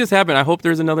 We'll see this happen. I hope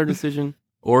there's another decision,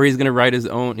 or he's going to write his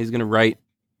own. He's going to write,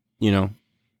 he'll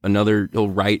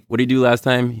write. What did he do last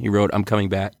time? He wrote, "I'm coming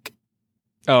back."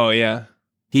 Oh, yeah.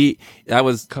 That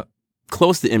was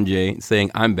close to MJ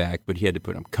saying, "I'm back," but he had to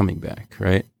put, "I'm coming back,"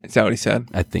 right? Is that what he said?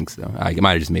 I think so. I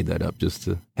might have just made that up just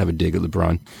to have a dig at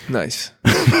LeBron. Nice.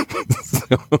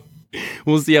 So,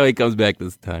 we'll see how he comes back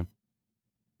this time,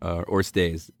 or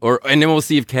stays, and then we'll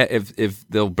see if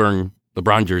they'll burn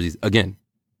LeBron jerseys again,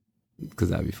 because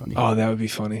that'd be funny. Oh, that would be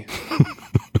funny.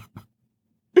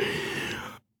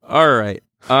 All right,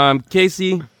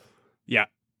 Casey. Yeah,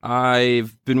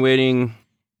 I've been waiting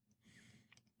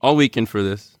all weekend for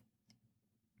this.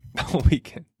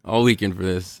 All weekend for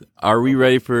this. Are we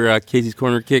ready for Casey's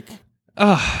corner kick?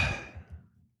 Do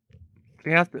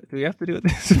we have to do it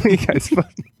this week?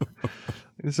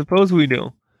 I suppose we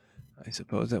do. I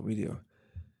suppose that we do.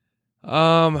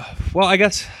 Well, I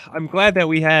guess I'm glad that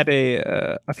we had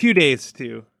a few days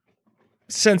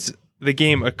since the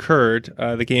game occurred.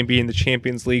 The game being the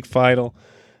Champions League final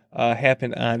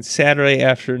happened on Saturday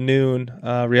afternoon.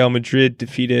 Real Madrid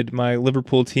defeated my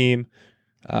Liverpool team,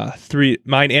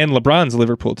 mine and LeBron's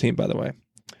Liverpool team, by the way,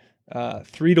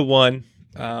 3-1.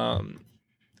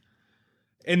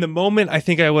 In the moment, I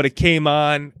think I would have came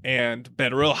on and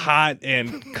been real hot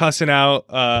and cussing out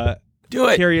Do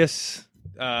it. Karius,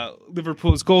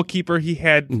 Liverpool's goalkeeper. He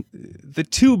had the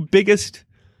two biggest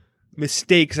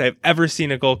mistakes I've ever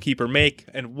seen a goalkeeper make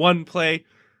in one play.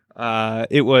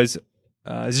 It was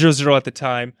 0-0 at the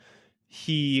time.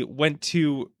 He went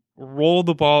to roll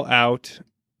the ball out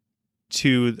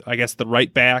to, I guess, the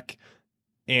right back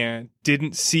and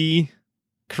didn't see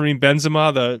Karim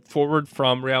Benzema, the forward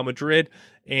from Real Madrid,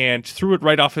 and threw it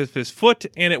right off of his foot,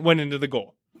 and it went into the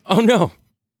goal. Oh, no.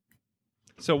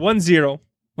 So 1-0.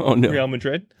 Oh, no. Real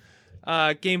Madrid.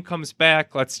 Game comes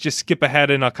back. Let's just skip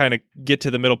ahead, and I'll kind of get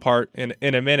to the middle part in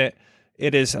a minute.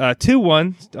 It is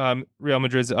 2-1. Real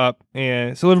Madrid's up,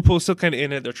 and so Liverpool's still kind of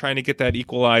in it. They're trying to get that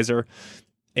equalizer,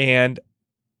 and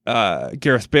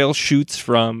Gareth Bale shoots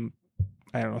from,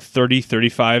 30,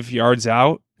 35 yards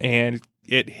out, and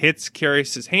it hits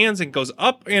Karius' hands and goes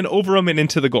up and over him and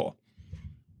into the goal.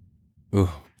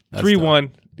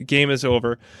 3-1. The game is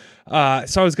over. So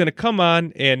I was going to come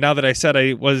on, and now that I said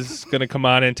I was going to come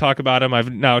on and talk about him,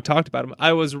 I've now talked about him.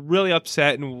 I was really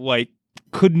upset and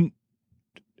couldn't.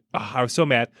 I was so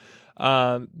mad.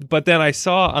 But then I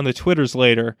saw on the Twitters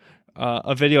later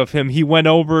a video of him. He went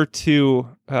over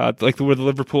to like where the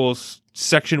Liverpool's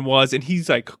section was, and he's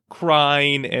like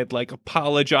crying and like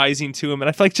apologizing to him.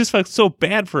 And I just felt so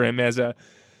bad for him as a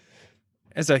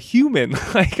human.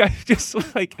 Like I just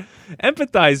like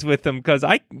empathize with him because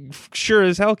I sure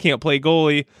as hell can't play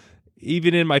goalie,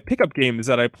 even in my pickup games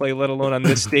that I play, let alone on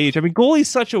this stage. I mean, goalie's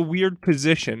such a weird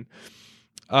position.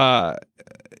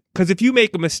 Because if you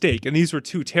make a mistake, and these were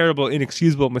two terrible,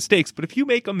 inexcusable mistakes, but if you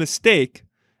make a mistake,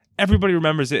 everybody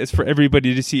remembers it. It's for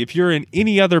everybody to see. If you're in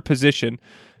any other position,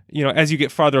 as you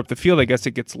get farther up the field, I guess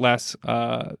it gets less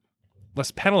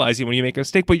penalizing when you make a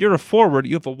mistake. But you're a forward,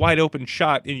 you have a wide open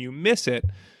shot, and you miss it.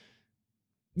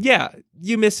 Yeah,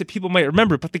 you miss it. People might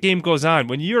remember it, but the game goes on.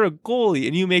 When you're a goalie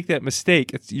and you make that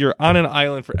mistake, you're on an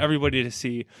island for everybody to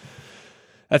see.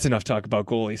 That's enough talk about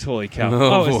goalies. Holy cow!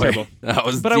 Oh, it's boy. terrible. That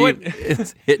was deep.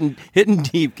 It's hitting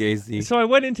deep, Casey. So I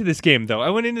went into this game, though. I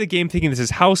went into the game thinking this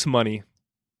is house money.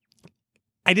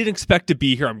 I didn't expect to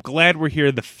be here. I'm glad we're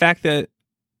here. The fact that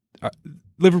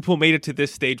Liverpool made it to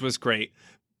this stage was great.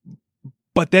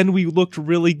 But then we looked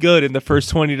really good in the first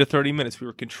 20 to 30 minutes. We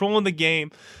were controlling the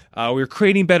game. We were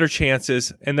creating better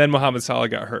chances. And then Mohamed Salah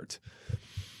got hurt.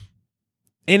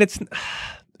 And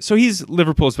so he's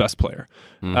Liverpool's best player.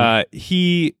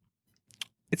 Mm-hmm.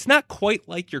 It's not quite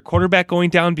like your quarterback going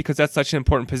down because that's such an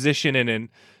important position. And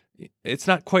it's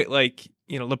not quite like,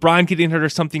 LeBron getting hurt or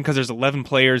something because there's 11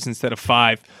 players instead of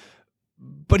 5.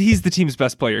 But he's the team's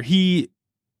best player. He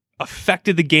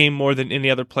affected the game more than any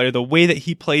other player. The way that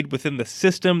he played within the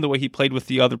system, the way he played with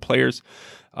the other players,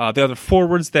 the other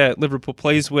forwards that Liverpool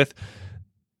plays with,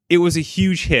 it was a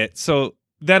huge hit. So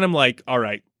then I'm like, all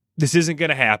right, this isn't going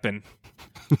to happen.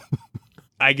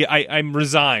 I'm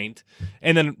resigned.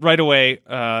 And then right away,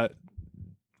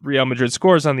 Real Madrid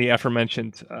scores on the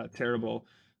aforementioned terrible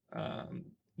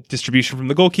distribution from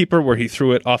the goalkeeper where he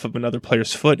threw it off of another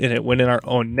player's foot and it went in our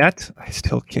own net. I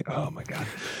still can't. Oh, my God.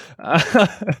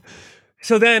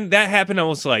 So then that happened. I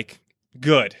was like,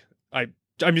 good. I'm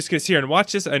just going to sit here and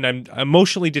watch this, and I'm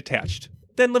emotionally detached.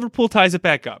 Then Liverpool ties it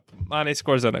back up. Mane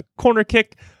scores on a corner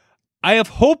kick. I have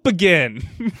hope again.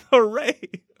 Hooray.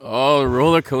 Oh,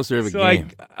 roller coaster of a game.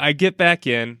 So I get back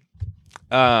in.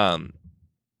 And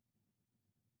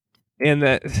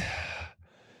that...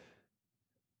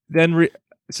 Then...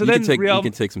 So you then you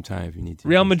can take some time if you need to.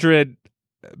 Real Madrid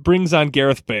brings on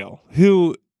Gareth Bale,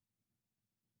 who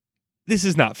this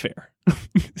is not fair.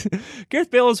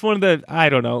 Gareth Bale is one of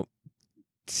the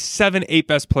 7, 8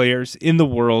 best players in the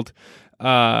world.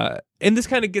 And this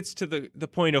kind of gets to the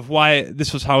point of why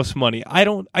this was house money.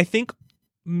 I think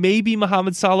maybe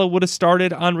Mohamed Salah would have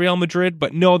started on Real Madrid,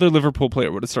 but no other Liverpool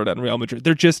player would have started on Real Madrid.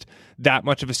 They're just that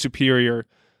much of a superior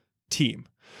team.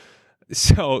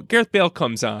 So Gareth Bale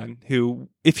comes on, who,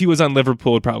 if he was on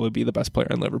Liverpool, would probably be the best player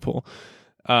in Liverpool,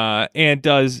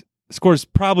 and scores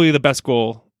probably the best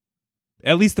goal,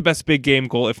 at least the best big game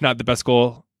goal, if not the best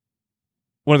goal,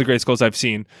 one of the greatest goals I've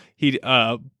seen. He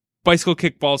bicycle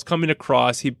kick balls coming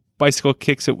across. He bicycle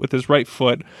kicks it with his right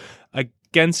foot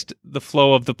against the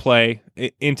flow of the play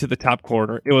into the top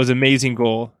corner. It was an amazing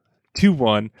goal,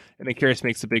 2-1, and then Karius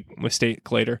makes a big mistake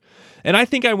later. And I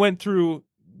think I went through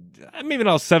maybe not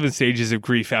all 7 stages of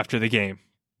grief after the game,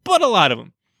 but a lot of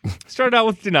them. Started out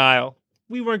with denial.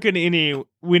 We weren't going to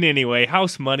win anyway.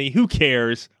 House money. Who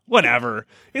cares? Whatever.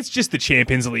 It's just the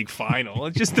Champions League final.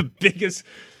 It's just the biggest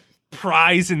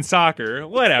prize in soccer.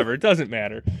 Whatever. It doesn't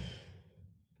matter.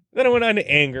 Then I went on to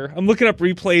anger. I'm looking up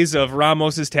replays of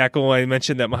Ramos's tackle. I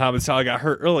mentioned that Mohamed Salah got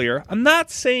hurt earlier. I'm not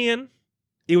saying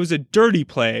it was a dirty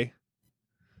play,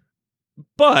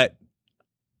 but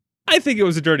I think it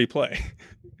was a dirty play.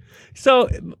 So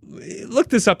look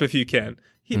this up if you can.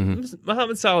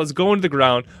 Mohamed Salah is going to the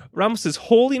ground. Ramos is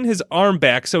holding his arm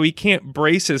back so he can't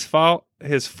brace his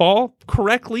fall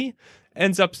correctly.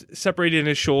 Ends up separating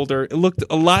his shoulder. It looked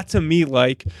a lot to me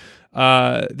like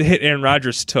the hit Aaron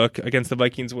Rodgers took against the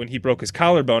Vikings when he broke his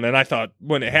collarbone. And I thought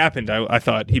when it happened, I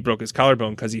thought he broke his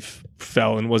collarbone because he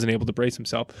fell and wasn't able to brace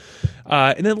himself.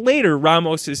 And then later,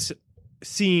 Ramos is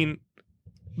seen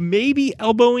maybe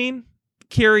elbowing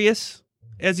Karius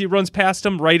as he runs past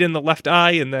him right in the left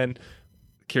eye, and then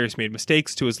Karius made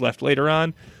mistakes to his left later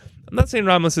on. I'm not saying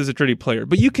Ramos is a dirty player,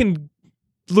 but you can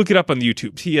look it up on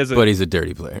YouTube. But he's a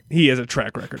dirty player. He has a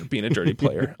track record of being a dirty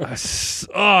player.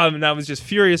 And I was just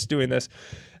furious doing this.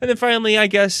 And then finally, I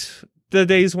guess the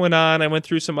days went on. I went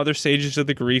through some other stages of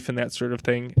the grief and that sort of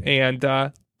thing. And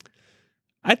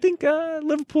I think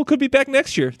Liverpool could be back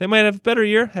next year. They might have a better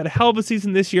year. Had a hell of a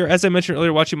season this year. As I mentioned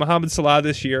earlier, watching Mohamed Salah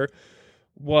this year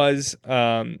was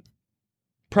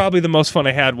probably the most fun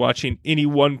I had watching any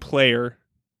one player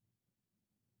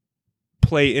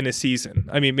play in a season.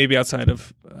 I mean, maybe outside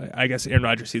of, I guess Aaron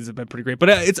Rodgers' seasons have been pretty great, but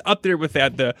it's up there with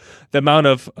that. The amount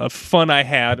of fun I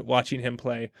had watching him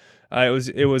play,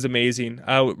 it was amazing.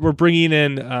 We're bringing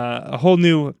in a whole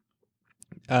new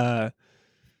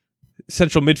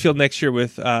central midfield next year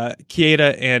with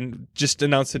Keita, and just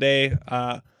announced today,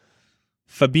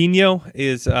 Fabinho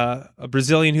is a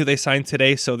Brazilian who they signed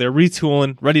today, so they're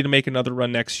retooling, ready to make another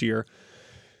run next year.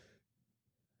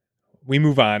 We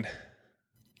move on.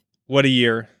 What a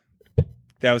year.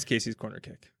 That was Casey's corner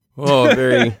kick. Oh,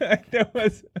 very. That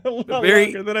was a lot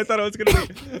longer than I thought it was going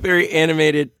to be. Very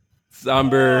animated,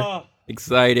 somber,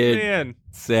 excited,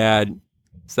 sad.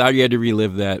 Sorry you had to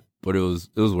relive that, but it was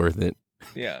worth it.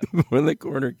 Yeah. For the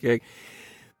corner kick.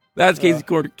 That's Casey's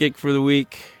corner kick for the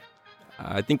week.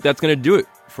 I think that's going to do it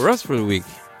for us for the week.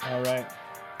 All right.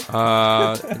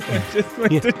 Just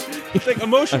like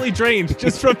emotionally drained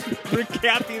just from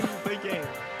recapping the game.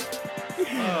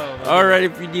 All right,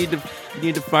 if you need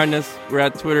to find us, we're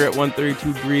at Twitter at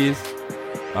 132breeze.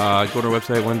 Go to our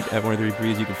website at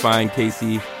 132breeze. You can find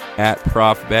Casey at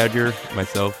Prof Badger,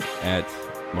 myself at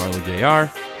Marlo Jr.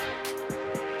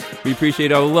 We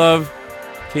appreciate all the love.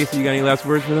 Casey, you got any last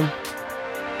words for them?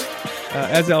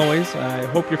 As always, I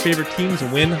hope your favorite teams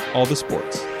win all the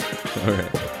sports. All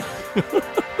right.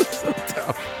 So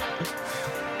tough.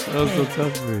 That was so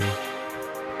tough for you.